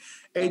California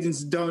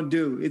agents don't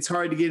do. It's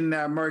hard to get in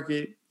that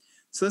market.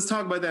 So let's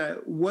talk about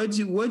that. What'd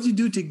you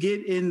do to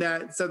get in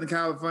that Southern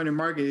California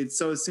market? It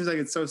seems like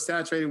it's so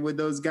saturated with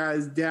those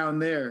guys down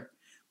there.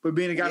 But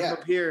being a guy from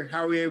up here,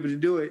 how are we able to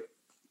do it?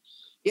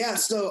 Yeah,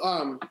 so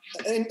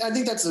and I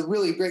think that's a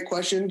really great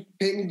question,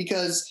 Peyton,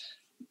 because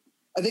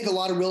I think a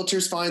lot of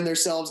realtors find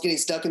themselves getting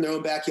stuck in their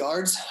own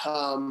backyards.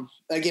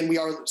 Again, we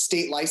are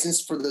state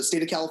licensed for the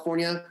state of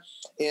California,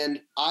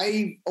 and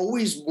I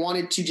always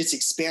wanted to just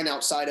expand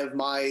outside of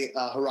my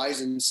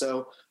horizon.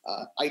 So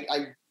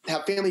I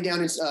have family down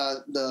in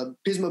the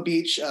Pismo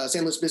Beach,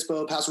 San Luis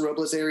Obispo, Paso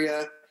Robles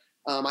area.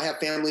 I have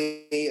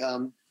family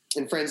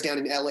and friends down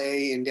in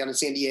LA and down in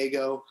San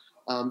Diego.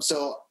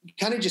 So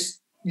kind of just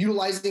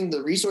utilizing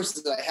the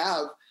resources that I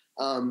have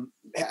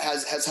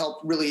has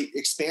helped really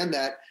expand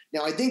that.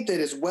 Now, I think that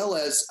as well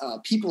as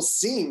people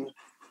seeing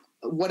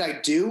what I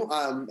do,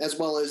 as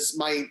well as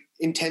my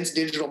intense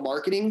digital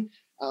marketing,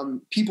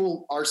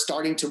 people are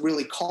starting to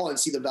really call and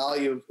see the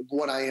value of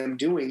what I am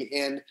doing.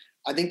 And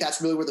I think that's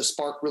really where the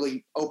spark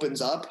really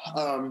opens up.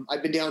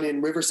 I've been down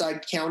in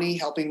Riverside County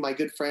helping my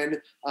good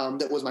friend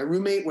that was my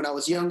roommate when I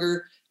was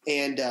younger.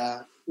 And,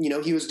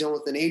 he was dealing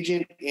with an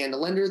agent and a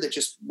lender that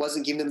just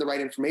wasn't giving them the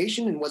right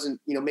information and wasn't,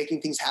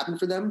 making things happen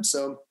for them.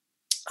 So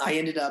I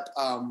ended up,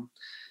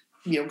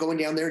 going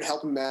down there to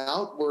help him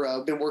out.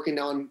 We're been working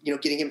on,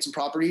 getting him some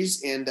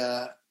properties. And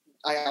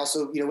I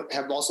also,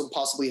 have also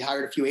possibly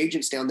hired a few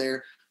agents down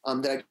there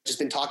that I've just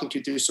been talking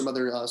to through some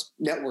other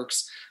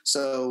networks.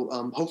 So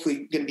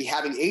hopefully going to be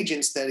having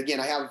agents that, again,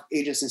 I have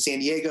agents in San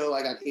Diego.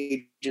 I got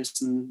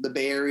agents in the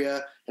Bay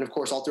Area and, of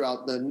course, all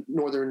throughout the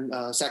northern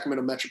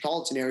Sacramento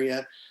metropolitan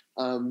area.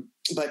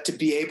 But to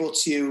be able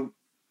to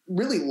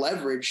really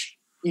leverage,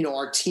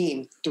 our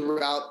team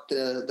throughout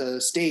the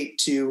state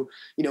to,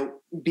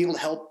 be able to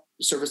help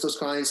service those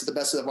clients to the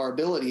best of our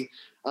ability.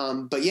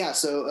 But yeah,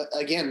 so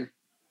again,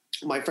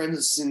 my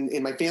friends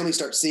and my family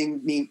start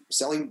seeing me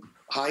selling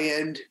high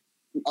end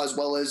as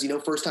well as,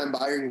 first time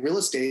buyer in real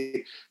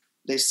estate.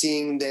 They're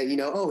seeing that,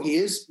 oh, he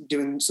is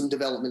doing some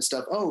development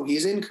stuff. Oh,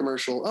 he's in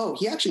commercial. Oh,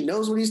 he actually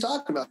knows what he's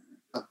talking about.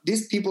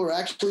 These people are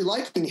actually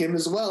liking him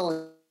as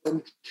well.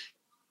 And,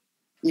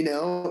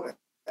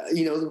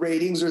 the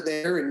ratings are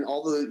there and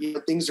all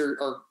the things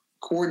are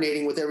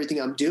coordinating with everything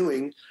I'm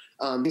doing.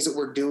 Things that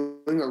we're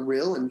doing are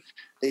real and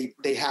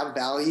they have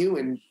value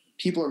and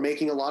people are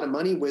making a lot of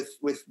money with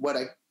what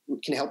I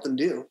can help them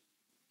do.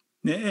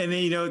 And then,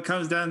 it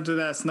comes down to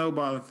that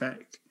snowball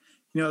effect.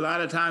 A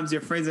lot of times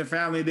your friends and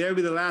family, they'll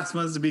be the last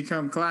ones to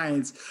become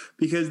clients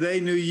because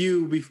they knew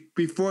you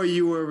before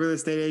you were a real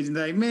estate agent.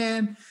 They're like,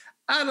 man,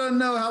 I don't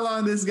know how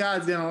long this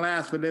guy's going to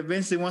last, but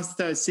eventually once they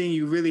start seeing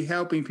you really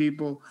helping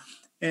people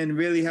and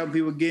really helping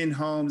people get in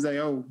homes, like,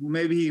 oh,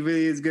 maybe he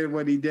really is good at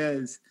what he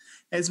does.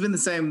 And it's been the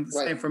same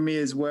for me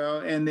as well.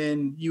 And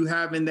then you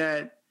having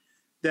that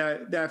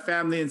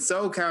family in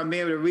SoCal and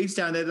being able to reach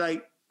down there,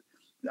 like,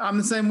 I'm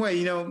the same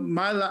way.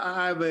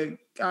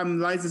 I'm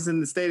licensed in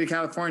the state of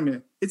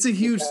California. It's a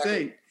huge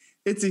state.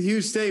 It's a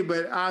huge state,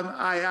 but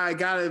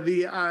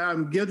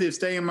I'm guilty of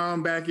staying in my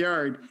own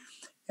backyard.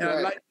 And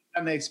I'd like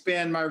to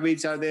expand my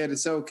reach out there to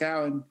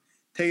SoCal and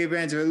take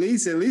advantage of at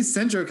least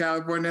Central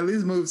California, at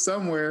least move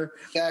somewhere.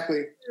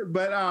 Exactly.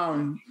 But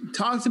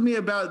talk to me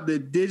about the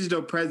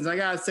digital presence. I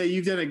gotta say,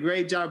 you've done a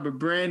great job of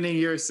branding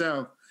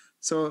yourself.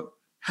 So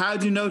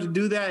how'd you know to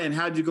do that, and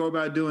how'd you go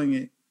about doing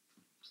it?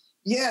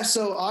 Yeah,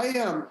 so I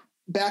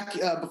back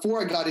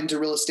before I got into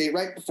real estate,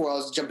 right before I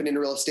was jumping into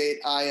real estate,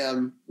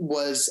 I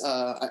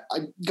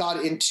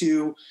got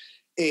into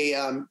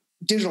a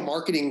digital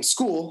marketing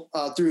school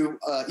through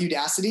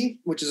Udacity,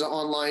 which is an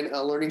online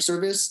learning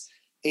service,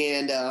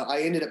 and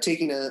I ended up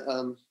taking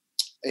a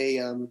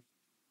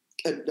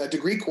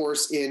degree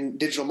course in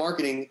digital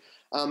marketing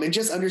and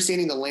just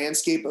understanding the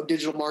landscape of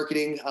digital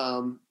marketing.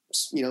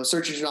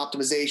 Search engine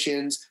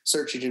optimizations,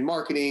 search engine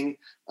marketing,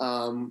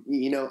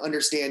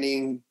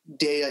 understanding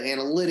data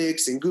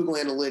analytics and Google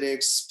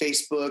Analytics,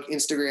 Facebook,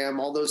 Instagram,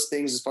 all those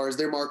things as far as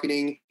their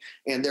marketing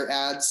and their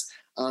ads.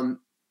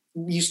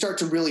 You start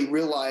to really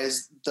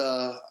realize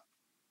the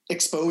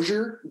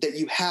exposure that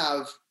you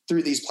have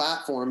through these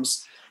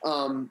platforms.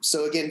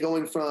 So again,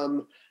 going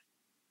from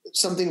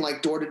something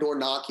like door-to-door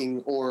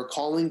knocking or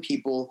calling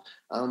people,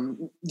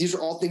 these are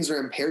all things that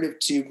are imperative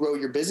to grow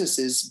your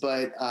businesses.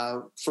 But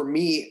for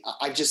me,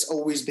 I've just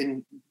always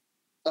been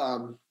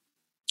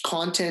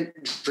content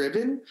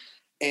driven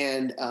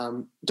and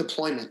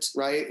deployment,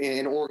 right?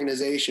 And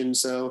organization.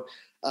 So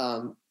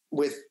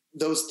with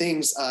those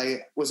things, I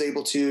was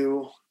able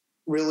to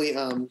really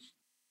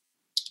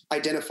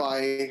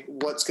identify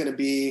what's going to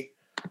be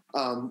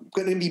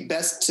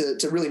best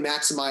to really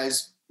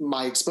maximize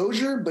my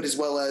exposure, but as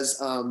well as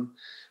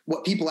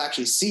what people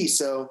actually see.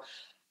 So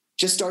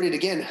just started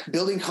again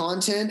building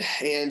content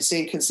and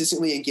staying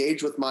consistently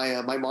engaged with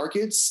my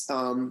markets,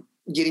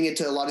 getting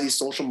into a lot of these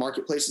social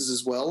marketplaces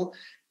as well.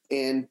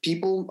 And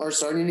people are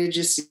starting to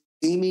just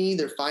see me.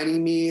 They're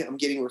finding me. I'm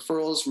getting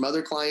referrals from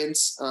other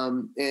clients.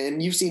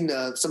 And you've seen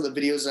some of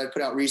the videos that I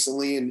put out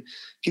recently, and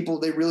people,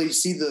 they really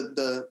see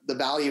the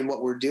value in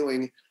what we're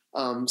doing.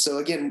 So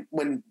again,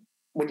 when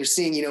you're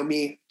seeing,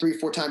 me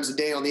 3-4 times a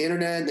day on the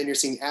internet, and then you're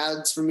seeing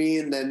ads for me,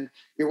 and then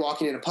you're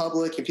walking into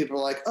public and people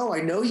are like, oh, I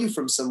know you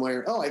from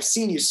somewhere. Oh, I've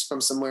seen you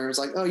from somewhere. It's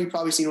like, oh, you've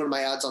probably seen one of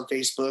my ads on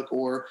Facebook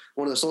or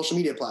one of the social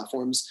media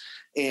platforms.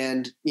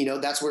 And,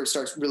 that's where it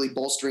starts really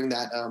bolstering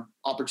that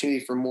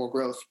opportunity for more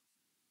growth.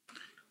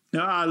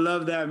 No, I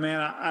love that, man.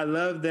 I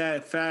love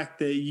that fact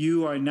that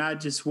you are not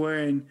just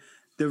wearing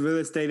the real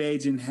estate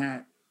agent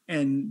hat.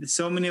 And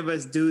so many of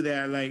us do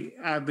that. Like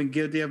I've been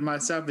guilty of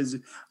myself. Is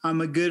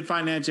I'm a good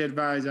financial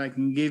advisor. I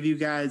can give you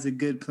guys a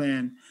good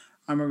plan.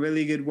 I'm a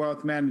really good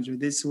wealth manager.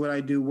 This is what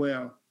I do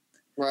well.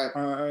 Right.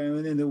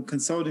 In the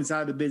consulting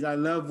side of the business, I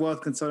love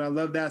wealth consulting. I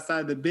love that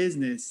side of the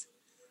business.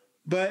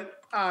 But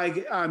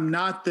I'm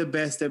not the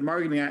best at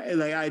marketing.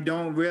 I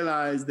don't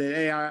realize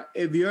that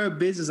if you're a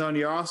business owner,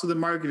 you're also the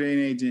marketing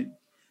agent.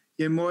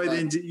 You're more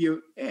than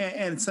you,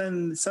 and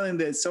something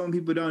that some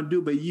people don't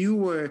do. But you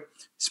were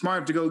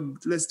smart to go.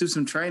 Let's do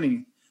some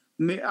training.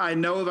 I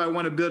know if I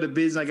want to build a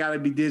business, I got to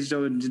be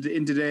digital in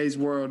today's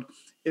world.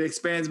 It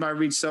expands my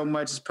reach so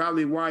much. It's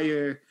probably why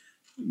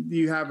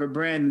you have a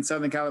brand in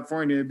Southern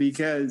California,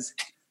 because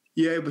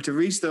you're able to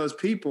reach those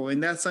people.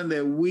 And that's something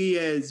that we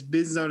as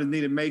business owners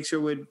need to make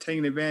sure we're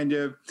taking advantage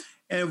of.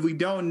 And if we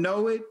don't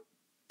know it,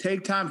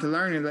 take time to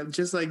learn it,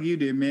 just like you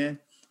did, man.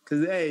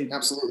 Because, hey,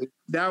 absolutely,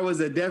 that was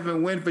a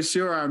definite win for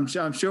sure. I'm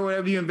sure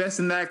whatever you invest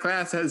in that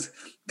class has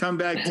come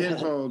back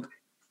tenfold.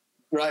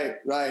 Right.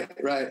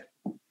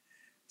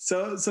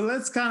 So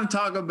let's kind of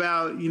talk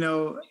about,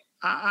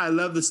 I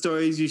love the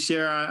stories you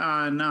share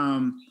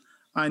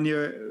on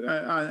your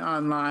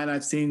online.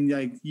 I've seen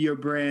like your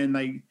brand,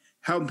 like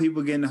helping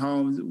people get into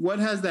homes. What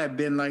has that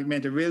been like,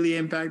 man, to really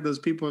impact those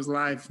people's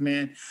lives,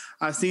 man?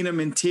 I've seen them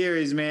in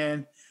tears,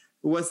 man.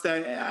 What's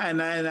that?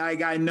 And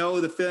I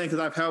know the feeling because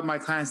I've helped my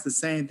clients the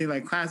same thing.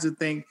 Like clients who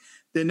think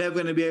they're never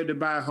going to be able to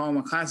buy a home,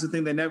 or clients who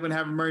think they're never going to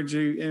have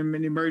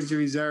emergency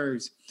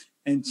reserves,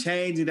 and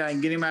changing that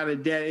and getting them out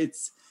of debt.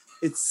 It's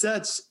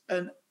such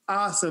an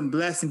awesome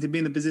blessing to be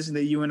in the position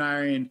that you and I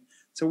are in.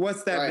 So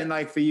what's that been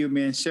like for you,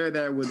 man? Share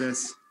that with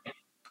us.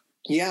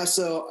 Yeah.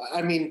 So,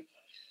 I mean,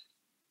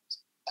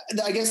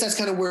 I guess that's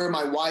kind of where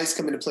my whys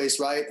come into place,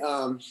 right?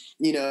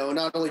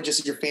 Not only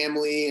just your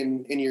family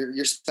and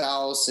your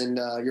spouse and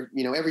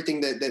your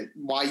everything that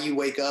why you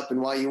wake up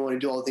and why you want to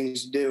do all the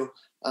things you do.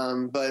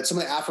 But some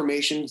of the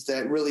affirmations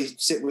that really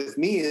sit with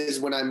me is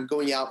when I'm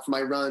going out for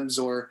my runs,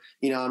 or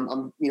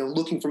I'm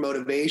looking for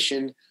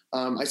motivation.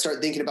 I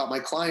start thinking about my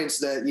clients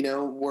that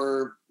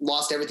were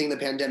lost everything in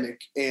the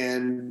pandemic,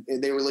 and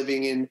they were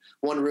living in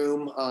one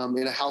room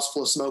in a house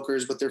full of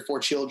smokers with their 4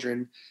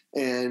 children,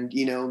 and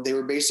they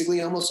were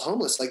basically almost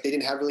homeless. Like they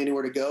didn't have really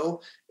anywhere to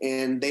go,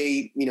 and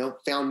they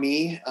found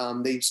me.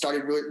 They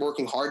started really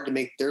working hard to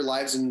make their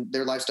lives and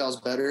their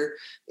lifestyles better.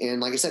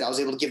 And like I said, I was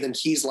able to give them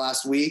keys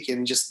last week,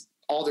 and just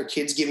all their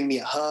kids giving me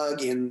a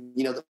hug, and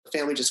the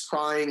family just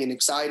crying and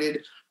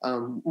excited.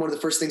 One of the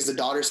first things the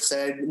daughter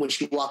said when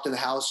she walked in the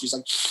house, she's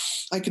like,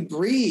 I could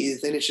breathe.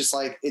 And it's just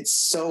like, it's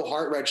so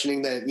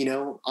heart-wrenching that,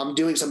 I'm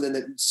doing something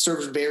that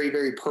serves very,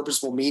 very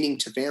purposeful meaning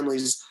to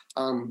families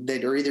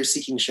that are either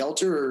seeking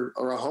shelter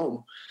or a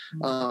home.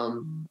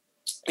 From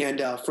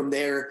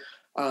there,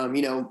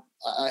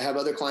 I have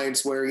other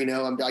clients where,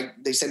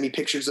 they send me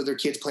pictures of their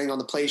kids playing on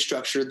the play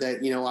structure that,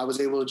 I was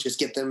able to just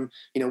get them,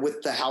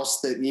 with the house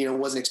that,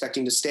 wasn't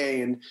expecting to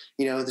stay. And,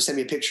 they send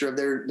me a picture of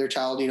their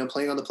child,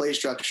 playing on the play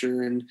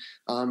structure. And,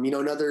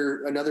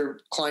 another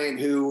client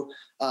who,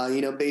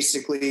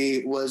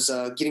 basically was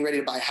getting ready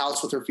to buy a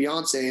house with her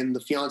fiance, and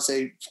the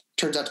fiance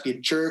turns out to be a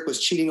jerk, was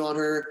cheating on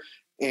her.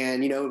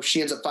 And,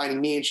 she ends up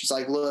finding me, and she's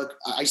like, look,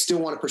 I still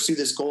want to pursue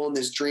this goal and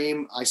this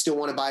dream. I still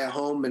want to buy a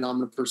home, and I'm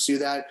going to pursue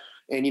that.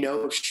 And,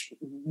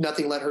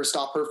 nothing let her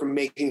stop her from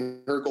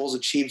making her goals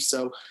achieved.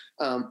 So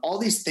all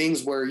these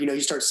things where,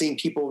 you start seeing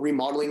people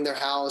remodeling their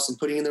house and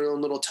putting in their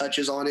own little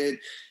touches on it.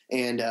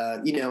 And,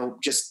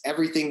 just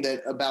everything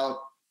that about,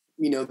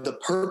 the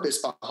purpose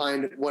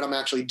behind what I'm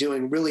actually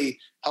doing really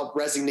help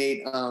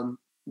resonate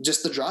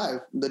just the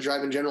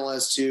drive in general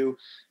as to,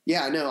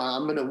 yeah, no,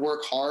 I'm going to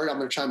work hard. I'm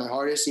going to try my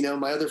hardest.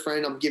 My other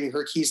friend, I'm giving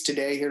her keys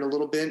today here in a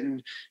little bit.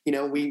 And,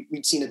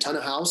 we'd seen a ton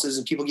of houses,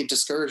 and people get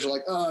discouraged. They're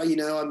like, oh,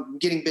 I'm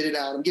getting bidded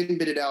out. And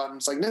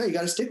it's like, no, you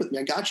got to stick with me.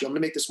 I got you. I'm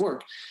going to make this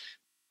work.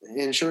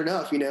 And sure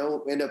enough,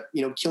 end up,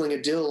 killing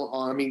a deal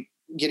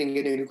getting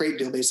a great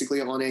deal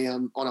basically on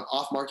an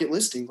off market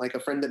listing, like a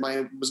friend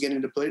that was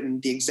getting to put in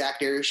the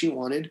exact area she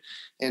wanted.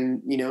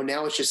 And,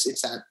 now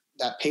it's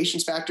that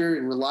patience factor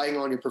and relying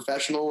on your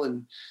professional,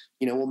 and,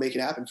 we'll make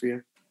it happen for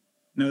you.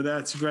 No,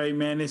 that's great,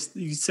 man.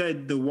 You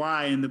said the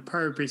why and the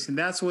purpose, and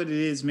that's what it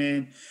is,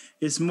 man.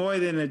 It's more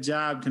than a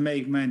job to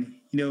make money.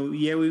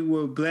 Yeah,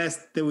 we're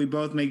blessed that we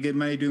both make good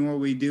money doing what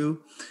we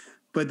do,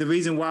 but the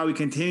reason why we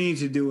continue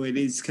to do it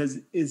is because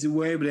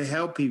we're able to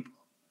help people.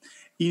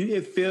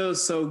 It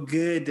feels so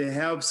good to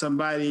help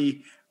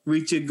somebody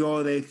reach a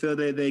goal they feel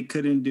that they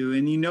couldn't do,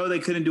 and they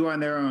couldn't do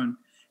on their own,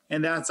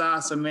 and that's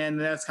awesome, man.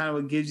 And that's kind of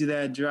what gives you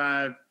that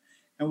drive.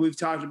 And we've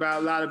talked a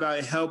lot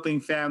about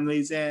helping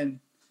families and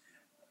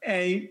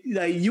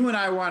like you and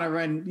I were on a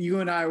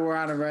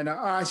run. Or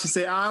I should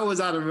say, I was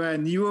on a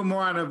run. You were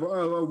more on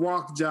a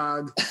walk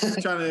jog,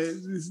 trying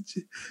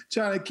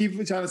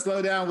to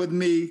slow down with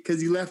me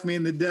because you left me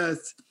in the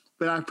dust.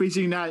 But I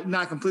appreciate you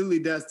not completely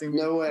dusting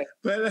me. No way.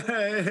 But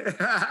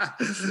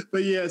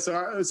but yeah,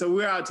 so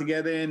we're out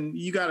together, and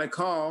you got a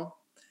call,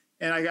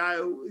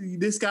 and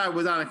this guy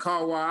was on a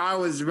call while I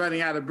was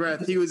running out of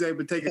breath. He was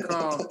able to take a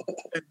call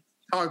and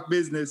talk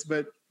business,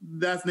 but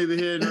that's neither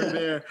here nor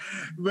there.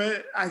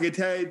 But I could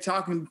tell you,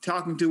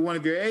 talking to one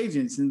of your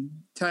agents and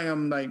telling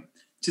him, like,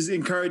 just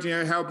encouraging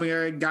her, helping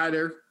her, guide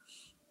her.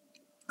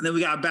 And then we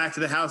got back to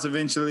the house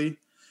eventually.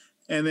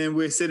 And then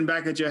we're sitting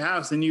back at your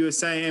house, and you were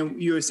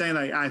saying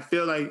like, I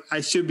feel like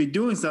I should be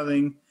doing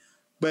something,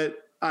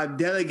 but I've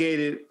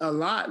delegated a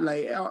lot.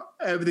 Like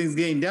everything's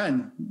getting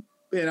done,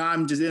 and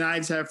I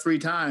just have free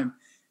time.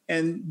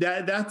 And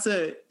that's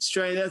a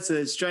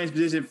strange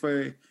position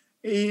for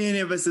any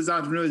of us as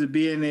entrepreneurs to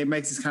be in. It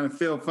makes us kind of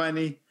feel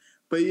funny,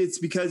 but it's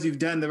because you've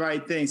done the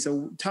right thing.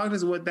 So talk to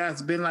us what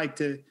that's been like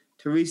to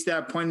reach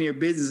that point in your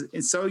business,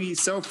 and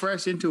so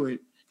fresh into it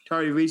to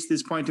already reach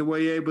this point to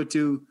where you're able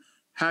to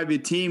have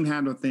your team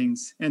handle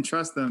things and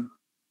trust them.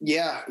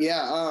 Yeah.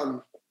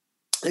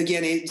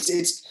 Again,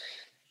 it's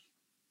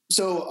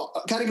so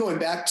kind of going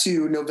back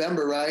to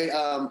November, right?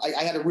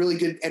 I had a really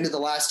good end of the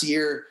last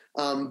year,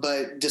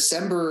 but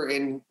December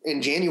and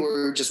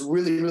January were just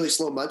really, really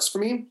slow months for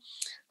me.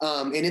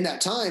 And in that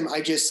time,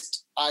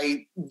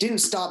 I didn't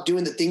stop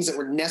doing the things that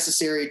were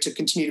necessary to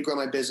continue to grow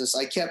my business.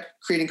 I kept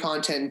creating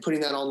content and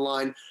putting that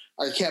online.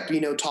 I kept,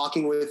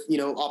 talking with,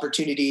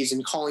 opportunities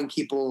and calling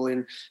people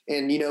and,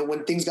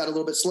 when things got a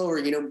little bit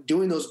slower,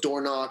 doing those door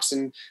knocks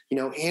and,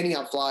 handing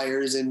out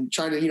flyers and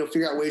trying to,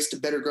 figure out ways to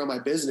better grow my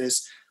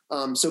business.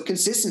 So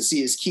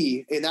consistency is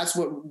key. And that's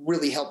what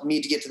really helped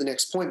me to get to the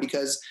next point,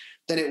 because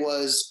then it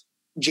was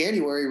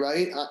January,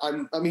 right?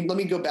 Let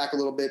me go back a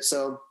little bit.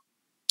 So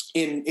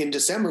in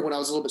December, when I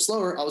was a little bit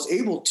slower, I was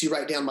able to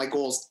write down my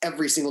goals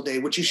every single day,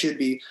 which you should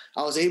be.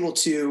 I was able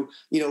to,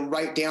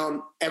 write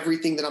down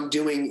everything that I'm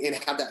doing and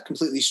have that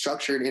completely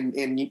structured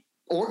and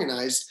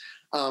organized.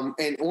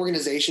 And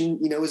organization,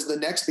 is the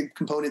next big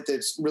component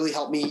that's really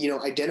helped me,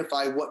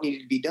 identify what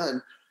needed to be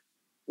done.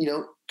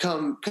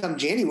 Come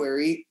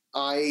January,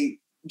 I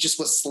just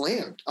was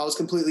slammed. I was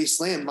completely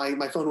slammed.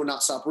 My phone would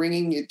not stop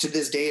ringing. To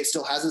this day, it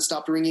still hasn't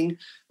stopped ringing.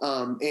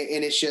 And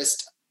it's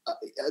just,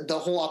 the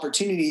whole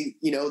opportunity,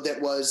 that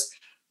was,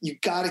 you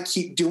got to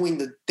keep doing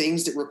the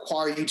things that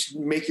require you to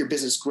make your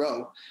business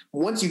grow.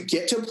 Once you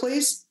get to a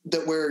place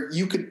where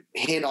you could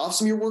hand off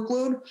some of your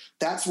workload,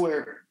 that's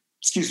where,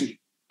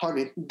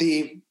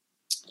 the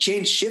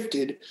change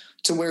shifted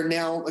to where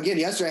now, again,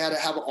 yesterday I had to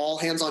have an all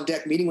hands on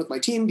deck meeting with my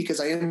team because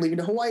I am leaving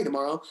to Hawaii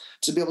tomorrow,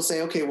 to be able to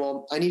say, okay,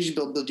 well, I need you to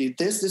be able to do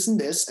this, this, and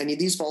this. I need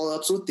these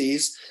follow-ups with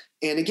these.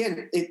 And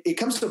again, it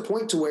comes to a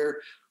point to where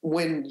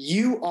when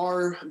you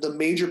are the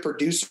major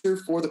producer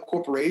for the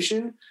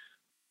corporation,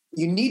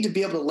 you need to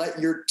be able to let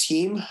your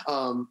team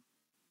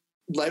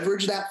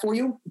leverage that for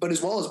you, but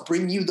as well as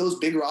bring you those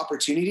bigger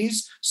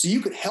opportunities so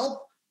you could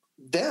help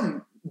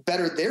them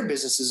better their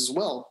businesses as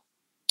well.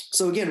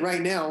 So again,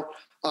 right now,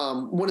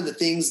 one of the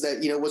things that,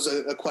 was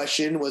a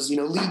question was,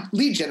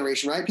 lead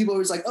generation, right? People are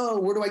always like, oh,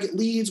 where do I get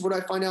leads? Where do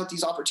I find out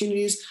these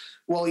opportunities?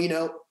 Well,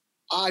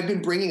 I've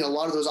been bringing a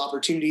lot of those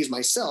opportunities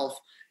myself,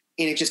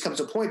 and it just comes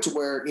to a point to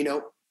where,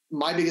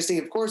 my biggest thing,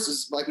 of course,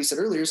 is, like we said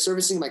earlier,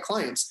 servicing my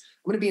clients.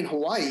 I'm going to be in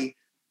Hawaii.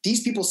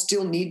 These people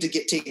still need to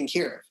get taken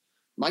care of.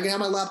 Am I going to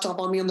have my laptop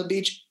on me on the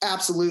beach?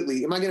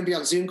 Absolutely. Am I going to be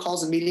on Zoom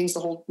calls and meetings the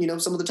whole,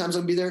 some of the times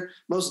I'm going to be there?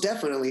 Most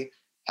definitely.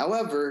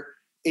 However,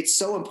 it's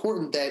so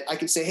important that I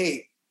can say,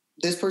 hey,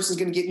 this person's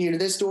going to get you into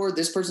this door.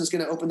 This person's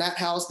going to open that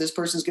house. This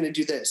person's going to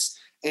do this.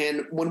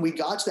 And when we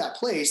got to that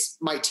place,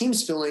 my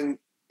team's feeling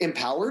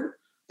empowered.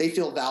 They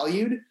feel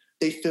valued.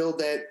 They feel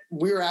that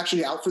we're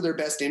actually out for their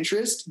best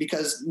interest,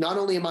 because not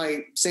only am I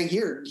saying,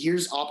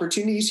 here's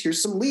opportunities,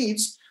 here's some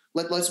leads,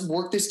 let's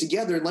work this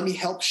together and let me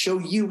help show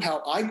you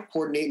how I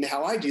coordinate and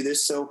how I do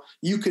this, so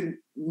you can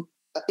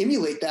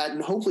emulate that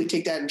and hopefully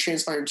take that and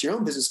transpire into your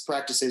own business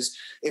practices.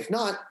 If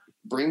not,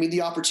 bring me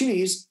the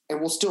opportunities and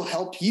we'll still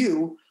help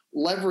you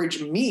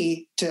leverage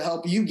me to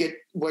help you get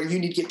where you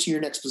need to get to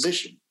your next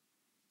position.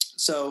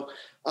 So,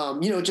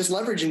 just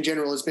leverage in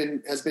general has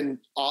been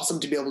awesome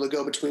to be able to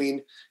go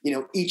between,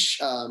 each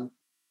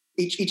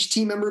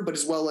team member, but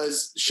as well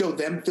as show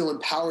them feel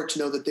empowered to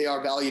know that they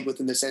are valued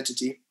within this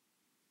entity.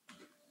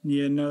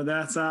 Yeah, no,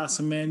 that's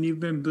awesome, man. You've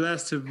been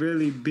blessed to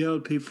really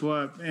build people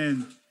up,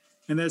 and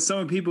there's so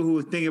many people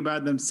who think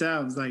about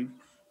themselves like,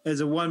 as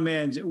a one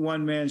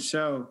man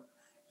show,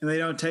 and they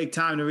don't take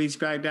time to reach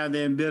back down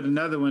there and build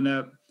another one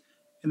up,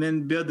 and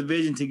then build the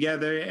vision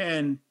together.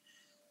 And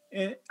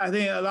I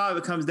think a lot of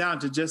it comes down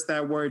to just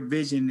that word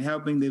vision,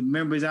 helping the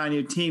members on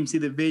your team see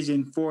the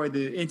vision for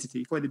the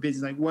entity, for the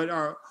business, like what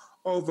our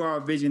overall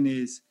vision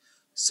is.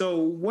 So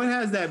what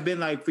has that been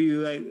like for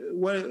you? Like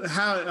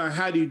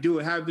how do you do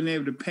it? How have you been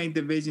able to paint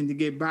the vision to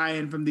get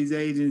buy-in from these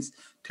agents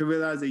to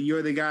realize that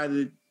you're the guy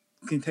that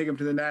can take them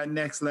to the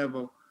next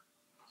level?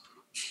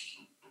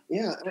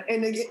 Yeah.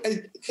 And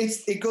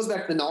it goes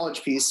back to the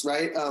knowledge piece,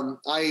 right?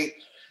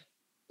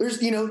 There's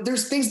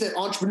things that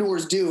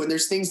entrepreneurs do, and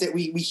there's things that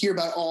we hear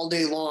about all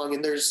day long.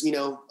 And there's,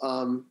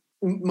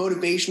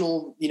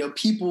 motivational,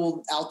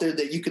 people out there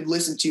that you could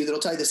listen to that'll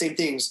tell you the same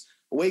things.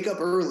 Wake up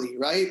early,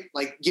 right?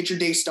 Like get your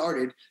day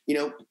started,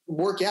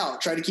 work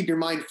out, try to keep your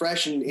mind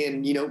fresh and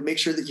make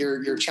sure that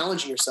you're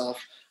challenging yourself.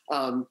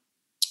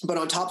 But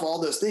on top of all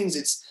those things,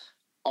 it's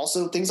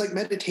also things like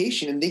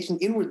meditation and thinking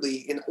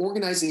inwardly and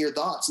organizing your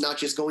thoughts, not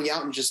just going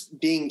out and just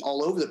being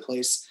all over the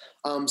place.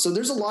 So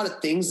there's a lot of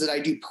things that I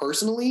do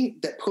personally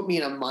that put me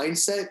in a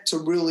mindset to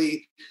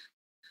really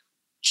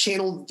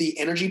channel the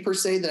energy per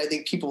se that I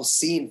think people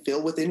see and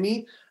feel within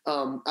me.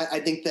 I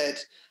think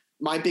that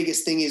my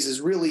biggest thing is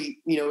really,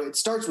 it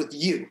starts with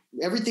you.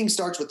 Everything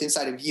starts with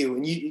inside of you.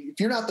 And if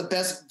you're not the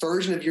best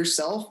version of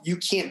yourself, you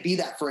can't be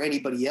that for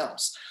anybody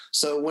else.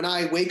 So when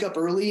I wake up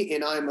early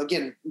and I'm,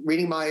 again,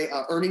 reading my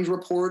earnings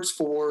reports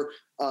for,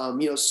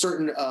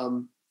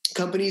 certain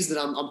companies that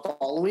I'm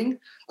following,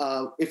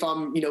 if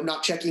I'm,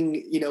 not checking,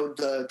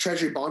 the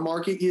treasury bond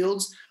market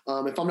yields,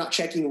 if I'm not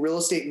checking real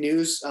estate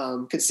news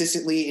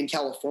consistently in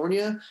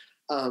California,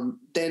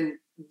 then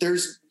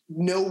there's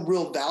no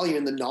real value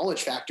in the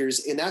knowledge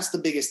factors. And that's the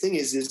biggest thing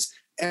is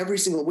every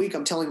single week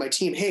I'm telling my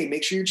team, hey,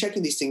 make sure you're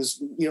checking these things,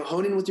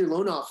 hone in with your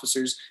loan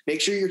officers,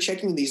 make sure you're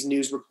checking these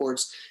news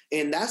reports.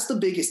 And that's the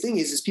biggest thing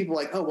is people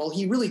like, oh, well,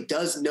 he really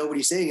does know what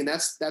he's saying. And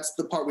that's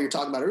the part we were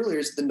talking about earlier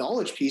is the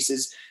knowledge piece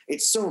is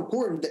it's so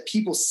important that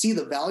people see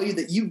the value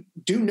that you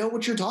do know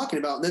what you're talking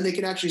about. And then they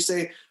can actually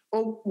say,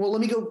 oh, well, let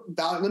me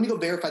go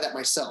verify that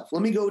myself.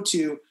 Let me go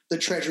to the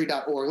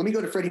treasury.org. Let me go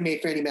to Freddie Mae,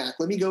 Fannie Mac.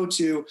 Let me go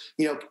to,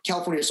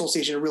 California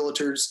Association of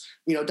Realtors,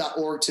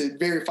 .org to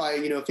verify,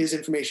 if his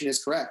information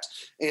is correct.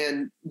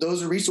 And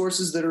those are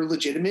resources that are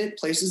legitimate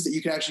places that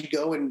you can actually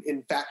go and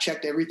fact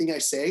check everything I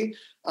say.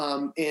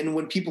 And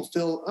when people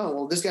feel, oh,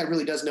 well, this guy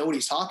really does know what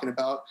he's talking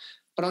about.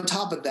 But on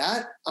top of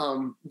that,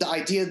 the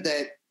idea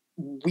that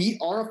we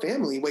are a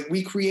family, like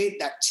we create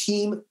that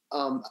team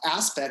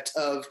aspect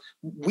of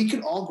we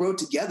can all grow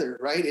together,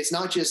 right? It's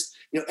not just,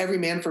 every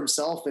man for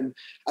himself. And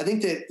I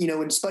think that,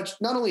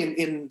 not only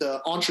in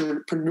the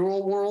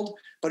entrepreneurial world,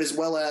 but as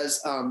well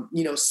as,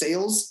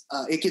 sales,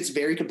 it gets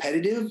very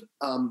competitive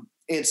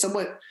and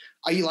somewhat,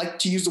 I like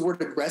to use the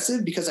word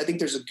aggressive because I think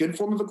there's a good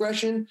form of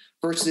aggression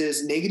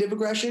versus negative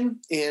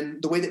aggression.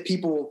 And the way that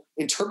people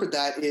interpret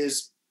that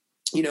is,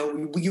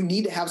 you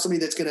need to have somebody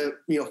that's going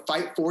to,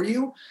 fight for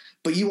you,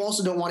 but you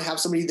also don't want to have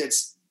somebody that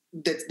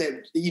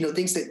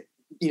thinks that,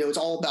 it's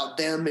all about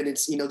them and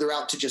it's, they're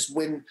out to just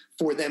win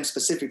for them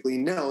specifically.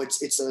 No,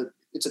 it's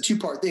a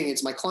two-part thing.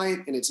 It's my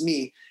client and it's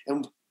me.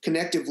 And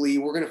connectively,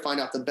 we're going to find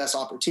out the best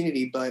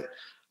opportunity. But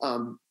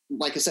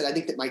like I said, I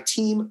think that my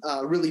team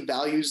really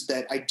values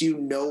that I do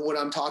know what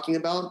I'm talking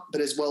about,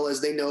 but as well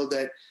as they know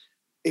that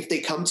if they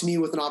come to me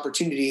with an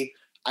opportunity,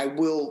 I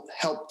will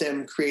help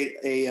them create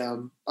a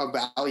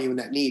value in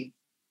that need.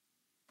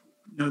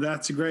 No,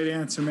 that's a great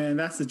answer, man.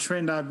 That's the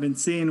trend I've been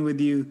seeing with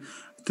you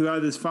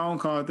throughout this phone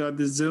call, throughout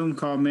this Zoom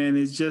call, man.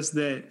 It's just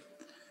that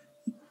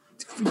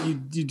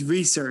you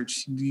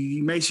research,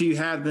 you make sure you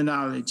have the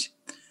knowledge.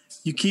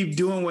 You keep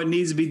doing what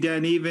needs to be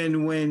done,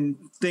 even when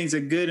things are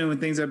good and when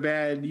things are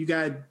bad. You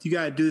got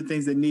to do the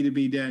things that need to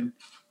be done.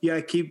 You got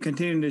to keep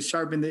continuing to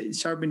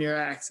sharpen your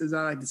axe, as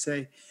I like to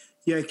say.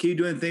 You got to keep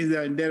doing things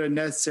that are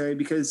necessary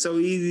because it's so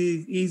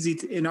easy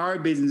in our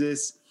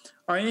businesses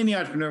or in any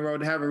entrepreneur role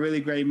to have a really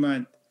great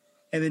month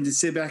and then just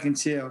sit back and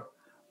chill.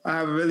 I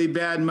have a really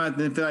bad month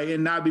and feel like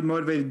and not be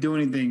motivated to do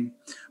anything.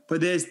 But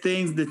there's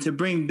things that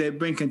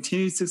bring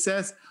continued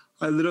success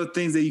are little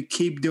things that you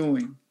keep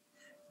doing.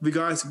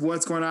 Regardless of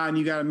what's going on,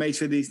 you got to make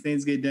sure these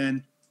things get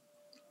done.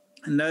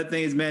 Another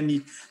thing is, man,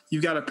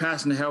 you've got a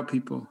passion to help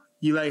people.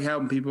 You like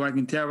helping people. I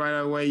can tell right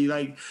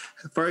away.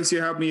 First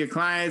you're helping your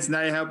clients,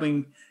 now you're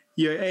helping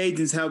your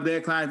agents help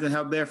their clients and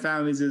help their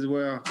families as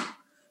well.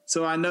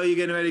 So I know you're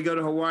getting ready to go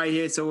to Hawaii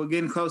here. So we're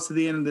getting close to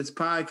the end of this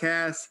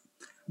podcast.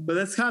 But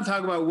let's kind of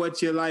talk about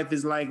what your life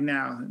is like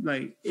now.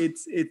 Like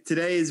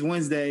today is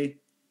Wednesday.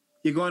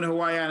 You're going to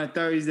Hawaii on a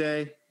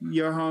Thursday,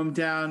 your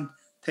hometown,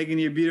 taking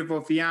your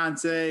beautiful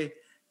fiance,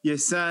 your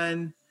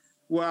son.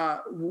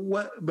 Well,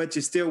 but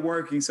you're still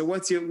working. So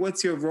what's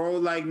your role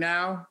like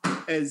now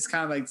as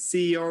kind of like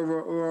CEO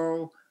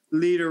role,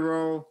 leader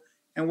role,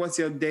 and what's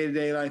your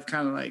day-to-day life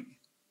kind of like?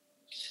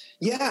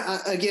 Yeah,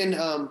 again,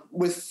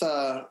 with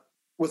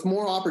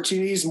more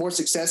opportunities, more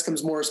success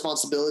comes more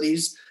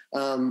responsibilities.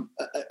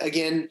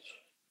 Again,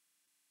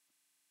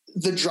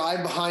 the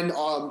drive behind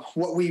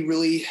what we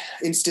really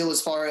instill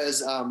as far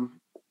as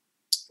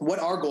what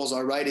our goals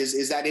are, right,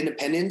 is that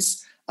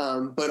independence,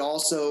 but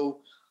also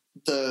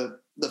the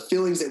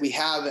feelings that we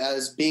have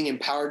as being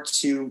empowered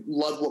to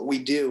love what we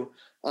do.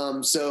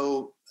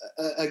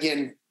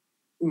 Again,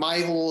 my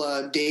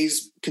whole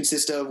days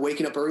consist of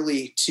waking up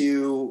early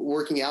to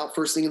working out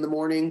first thing in the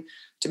morning,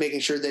 to making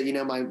sure that,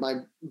 my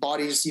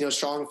body's,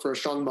 strong for a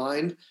strong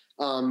mind.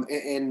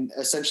 And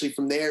essentially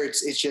from there,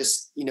 it's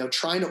just,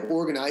 trying to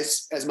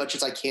organize as much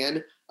as I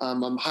can.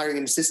 I'm hiring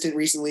an assistant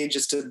recently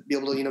just to be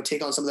able to,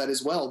 take on some of that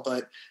as well.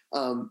 But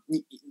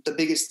the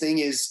biggest thing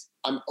is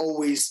I'm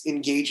always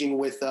engaging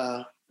with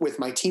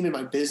my team and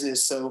my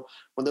business. So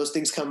when those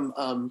things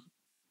come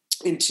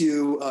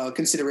into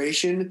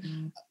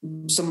consideration,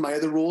 some of my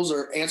other rules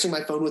are answering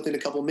my phone within a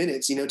couple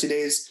minutes.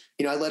 Today's,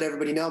 I let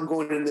everybody know I'm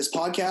going into this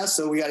podcast,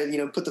 so we got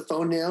to, put the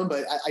phone down,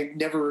 but I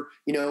never,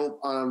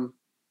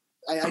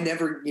 I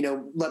never,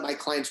 let my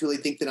clients really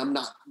think that I'm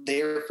not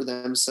there for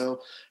them.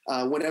 So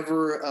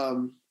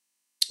whenever,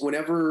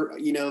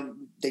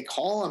 they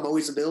call, I'm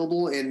always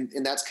available.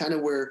 And that's kind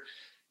of where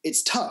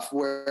it's tough,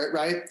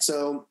 right?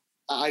 So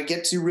I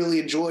get to really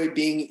enjoy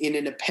being an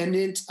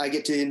independent. I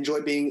get to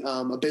enjoy being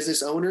a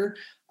business owner.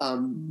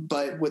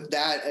 But with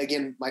that,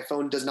 again, my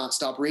phone does not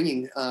stop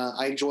ringing.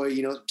 I enjoy,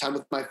 time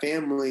with my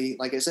family.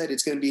 Like I said,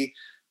 it's going to be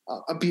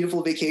a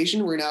beautiful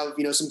vacation. We're going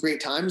to have, some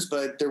great times,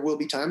 but there will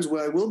be times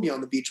where I will be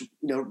on the beach,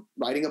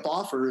 writing up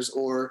offers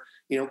or,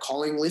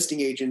 calling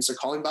listing agents or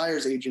calling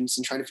buyers agents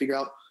and trying to figure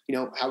out,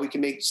 how we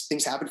can make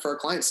things happen for our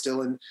clients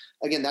still. And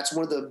again, that's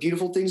one of the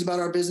beautiful things about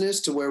our business,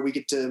 to where we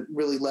get to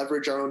really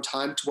leverage our own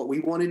time to what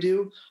we want to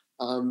do.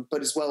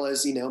 But as well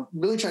as,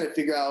 really trying to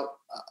figure out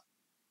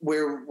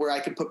where I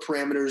can put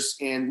parameters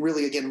and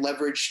really, again,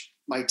 leverage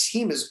my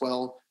team as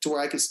well, to where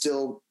I can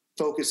still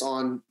focus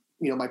on,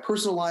 my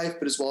personal life,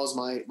 but as well as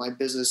my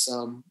business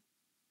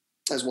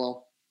as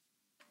well.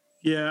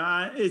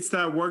 Yeah, it's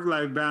that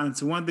work-life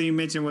balance. One thing you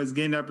mentioned was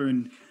getting up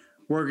and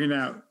working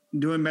out,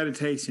 doing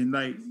meditation.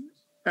 Like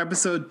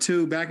episode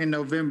 2 back in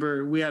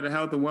November, we had a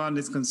health and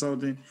wellness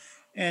consultant.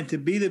 And to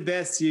be the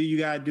best you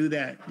got to do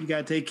that. You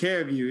got to take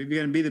care of you. If you're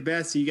going to be the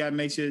best, you got to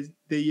make sure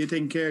that you're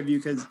taking care of you,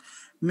 because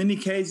many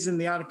cases in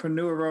the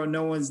entrepreneur role,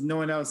 no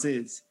one else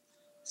is.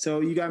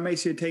 So you got to make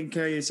sure you're taking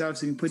care of yourself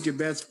so you can put your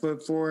best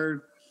foot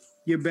forward,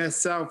 your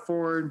best self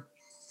forward.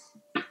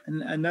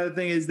 And another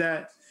thing is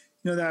that,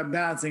 that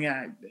balancing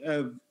act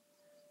of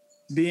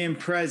being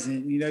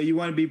present. You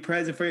want to be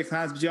present for your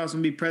clients, but you also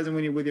want to be present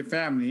when you're with your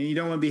family, and you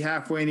don't want to be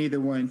halfway in either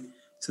one.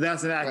 So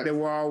that's an act right. that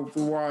we're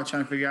all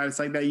trying to figure out. It's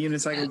like that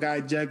unicycle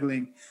guy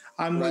juggling.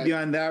 I'm right. with you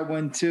on that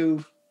one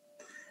too.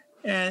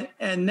 And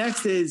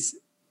next is,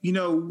 we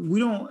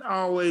don't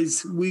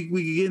always, we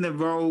get in the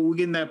role, we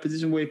get in that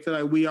position where we feel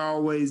like we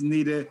always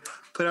need to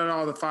put out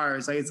all the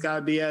fires. Like it's got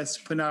to be us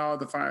putting out all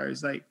the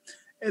fires. Like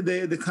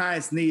the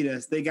clients need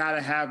us. They got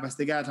to have us.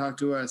 They got to talk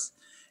to us.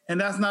 And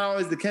that's not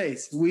always the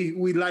case.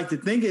 We like to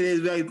think it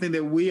is. We like to think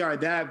that we are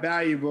that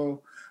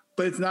valuable,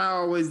 but it's not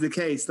always the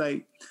case.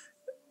 Like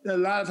a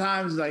lot of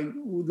times,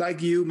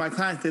 like you, my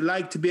clients, they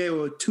like to be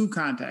able to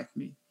contact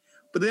me,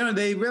 but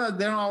they realize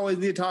they don't always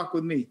need to talk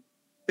with me.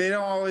 They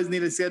don't always need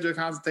to schedule a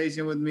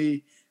consultation with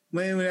me.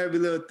 When every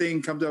little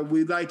thing comes up,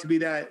 we'd like to be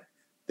that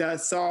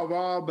solve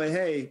all. But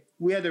hey,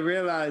 we had to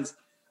realize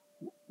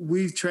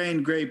we've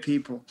trained great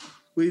people.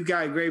 We've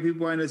got great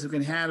people in us who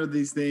can handle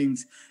these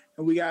things,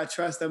 and we got to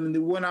trust them.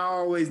 And we're not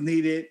always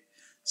needed.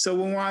 So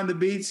when we're on the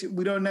beach,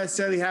 we don't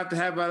necessarily have to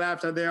have our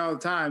laptop there all the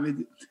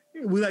time.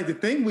 We like to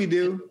think we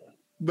do,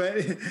 but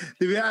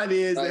the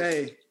reality is,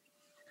 hey,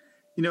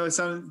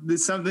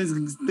 some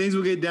things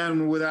will get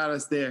done without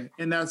us there.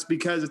 And that's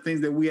because of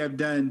things that we have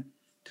done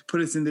to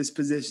put us in this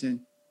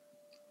position.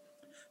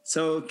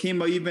 So,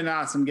 Kimo, you've been an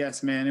awesome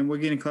guest, man. And we're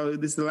getting close.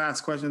 This is the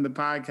last question of the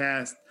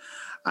podcast.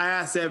 I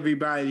asked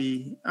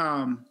everybody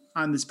on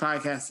this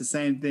podcast the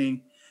same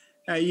thing.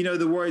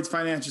 The words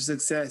financial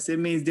success, it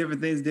means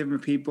different things to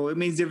different people. It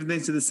means different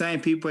things to the same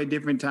people at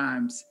different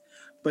times.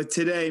 But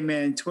today,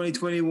 man,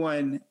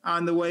 2021,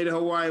 on the way to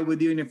Hawaii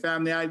with you and your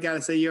family, I got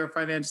to say you're a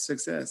financial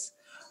success.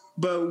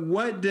 But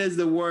what does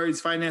the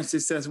words financial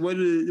success, what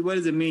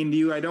does it mean to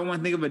you? I don't want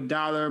to think of a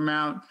dollar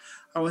amount.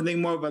 I want to think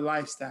more of a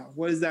lifestyle.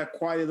 What does that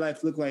quality of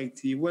life look like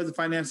to you? What does a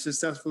financial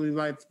successful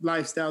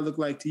lifestyle look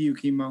like to you,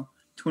 Kimo,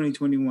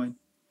 2021?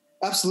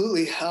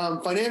 Absolutely.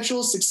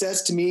 Financial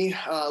success to me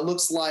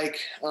looks like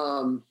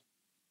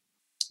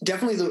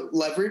definitely the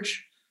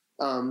leverage.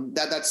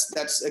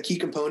 That's a key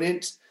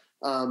component.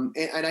 And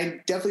I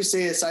definitely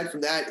say aside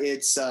from that,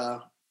 it's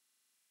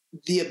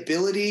the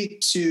ability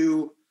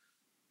to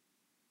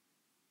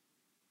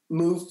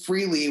move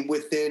freely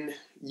within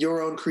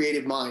your own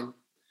creative mind.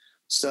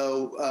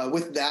 So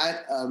with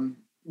that,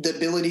 the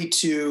ability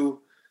to,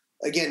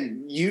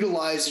 again,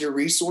 utilize your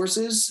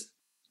resources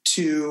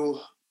to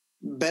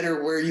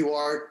better where you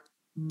are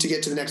to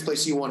get to the next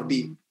place you want to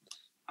be.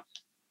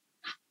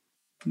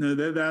 No,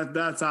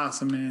 that's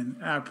awesome, man.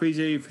 I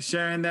appreciate you for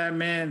sharing that,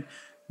 man.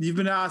 You've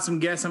been an awesome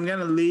guest. I'm going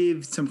to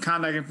leave some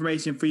contact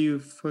information for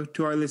you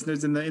to our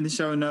listeners in the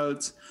show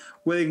notes,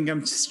 where they can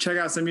come check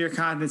out some of your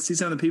content, see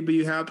some of the people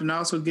you helped, and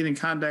also get in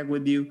contact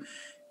with you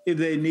if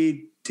they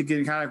need to get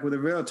in contact with a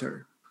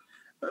realtor.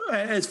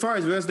 As far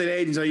as real estate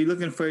agents, are you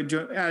looking for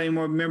adding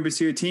more members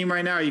to your team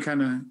right now? Or are you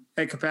kind of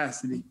at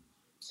capacity?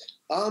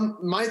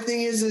 My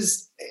thing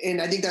is,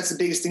 and I think that's the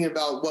biggest thing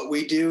about what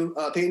we do,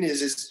 Peyton,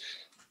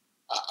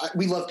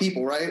 we love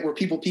people, right? We're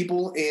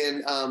people.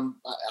 And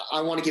I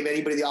want to give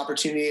anybody the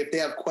opportunity, if they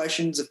have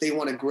questions, if they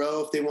want to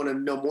grow, if they want to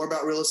know more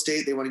about real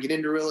estate, they want to get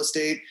into real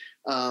estate.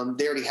 They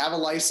already have a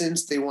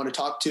license. They want to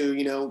talk to,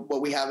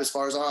 what we have as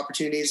far as our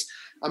opportunities.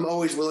 I'm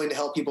always willing to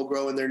help people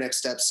grow in their next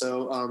steps.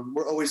 So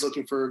we're always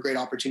looking for great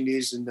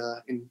opportunities in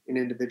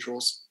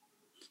individuals.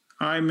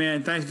 All right,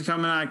 man. Thanks for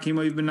coming on,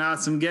 Kimo. You've been an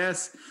awesome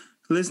guest.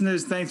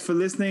 Listeners, thanks for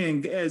listening.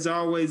 And as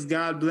always,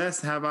 God bless.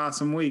 Have an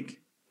awesome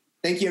week.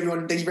 Thank you,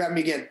 everyone. Thank you for having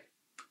me again.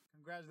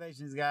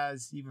 Congratulations,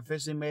 guys. You've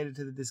officially made it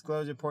to the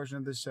disclosure portion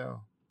of the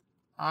show.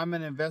 I'm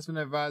an investment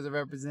advisor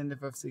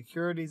representative of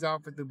securities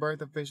offered through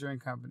Bertha Fisher &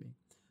 Company,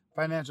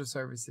 Financial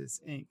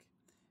Services, Inc.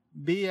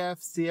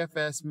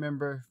 BFCFS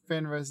member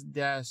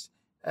FINRA-SIPC.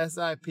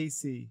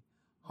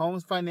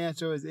 Holmes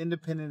Financial is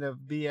independent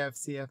of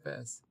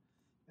BFCFS.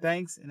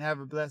 Thanks and have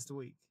a blessed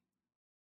week.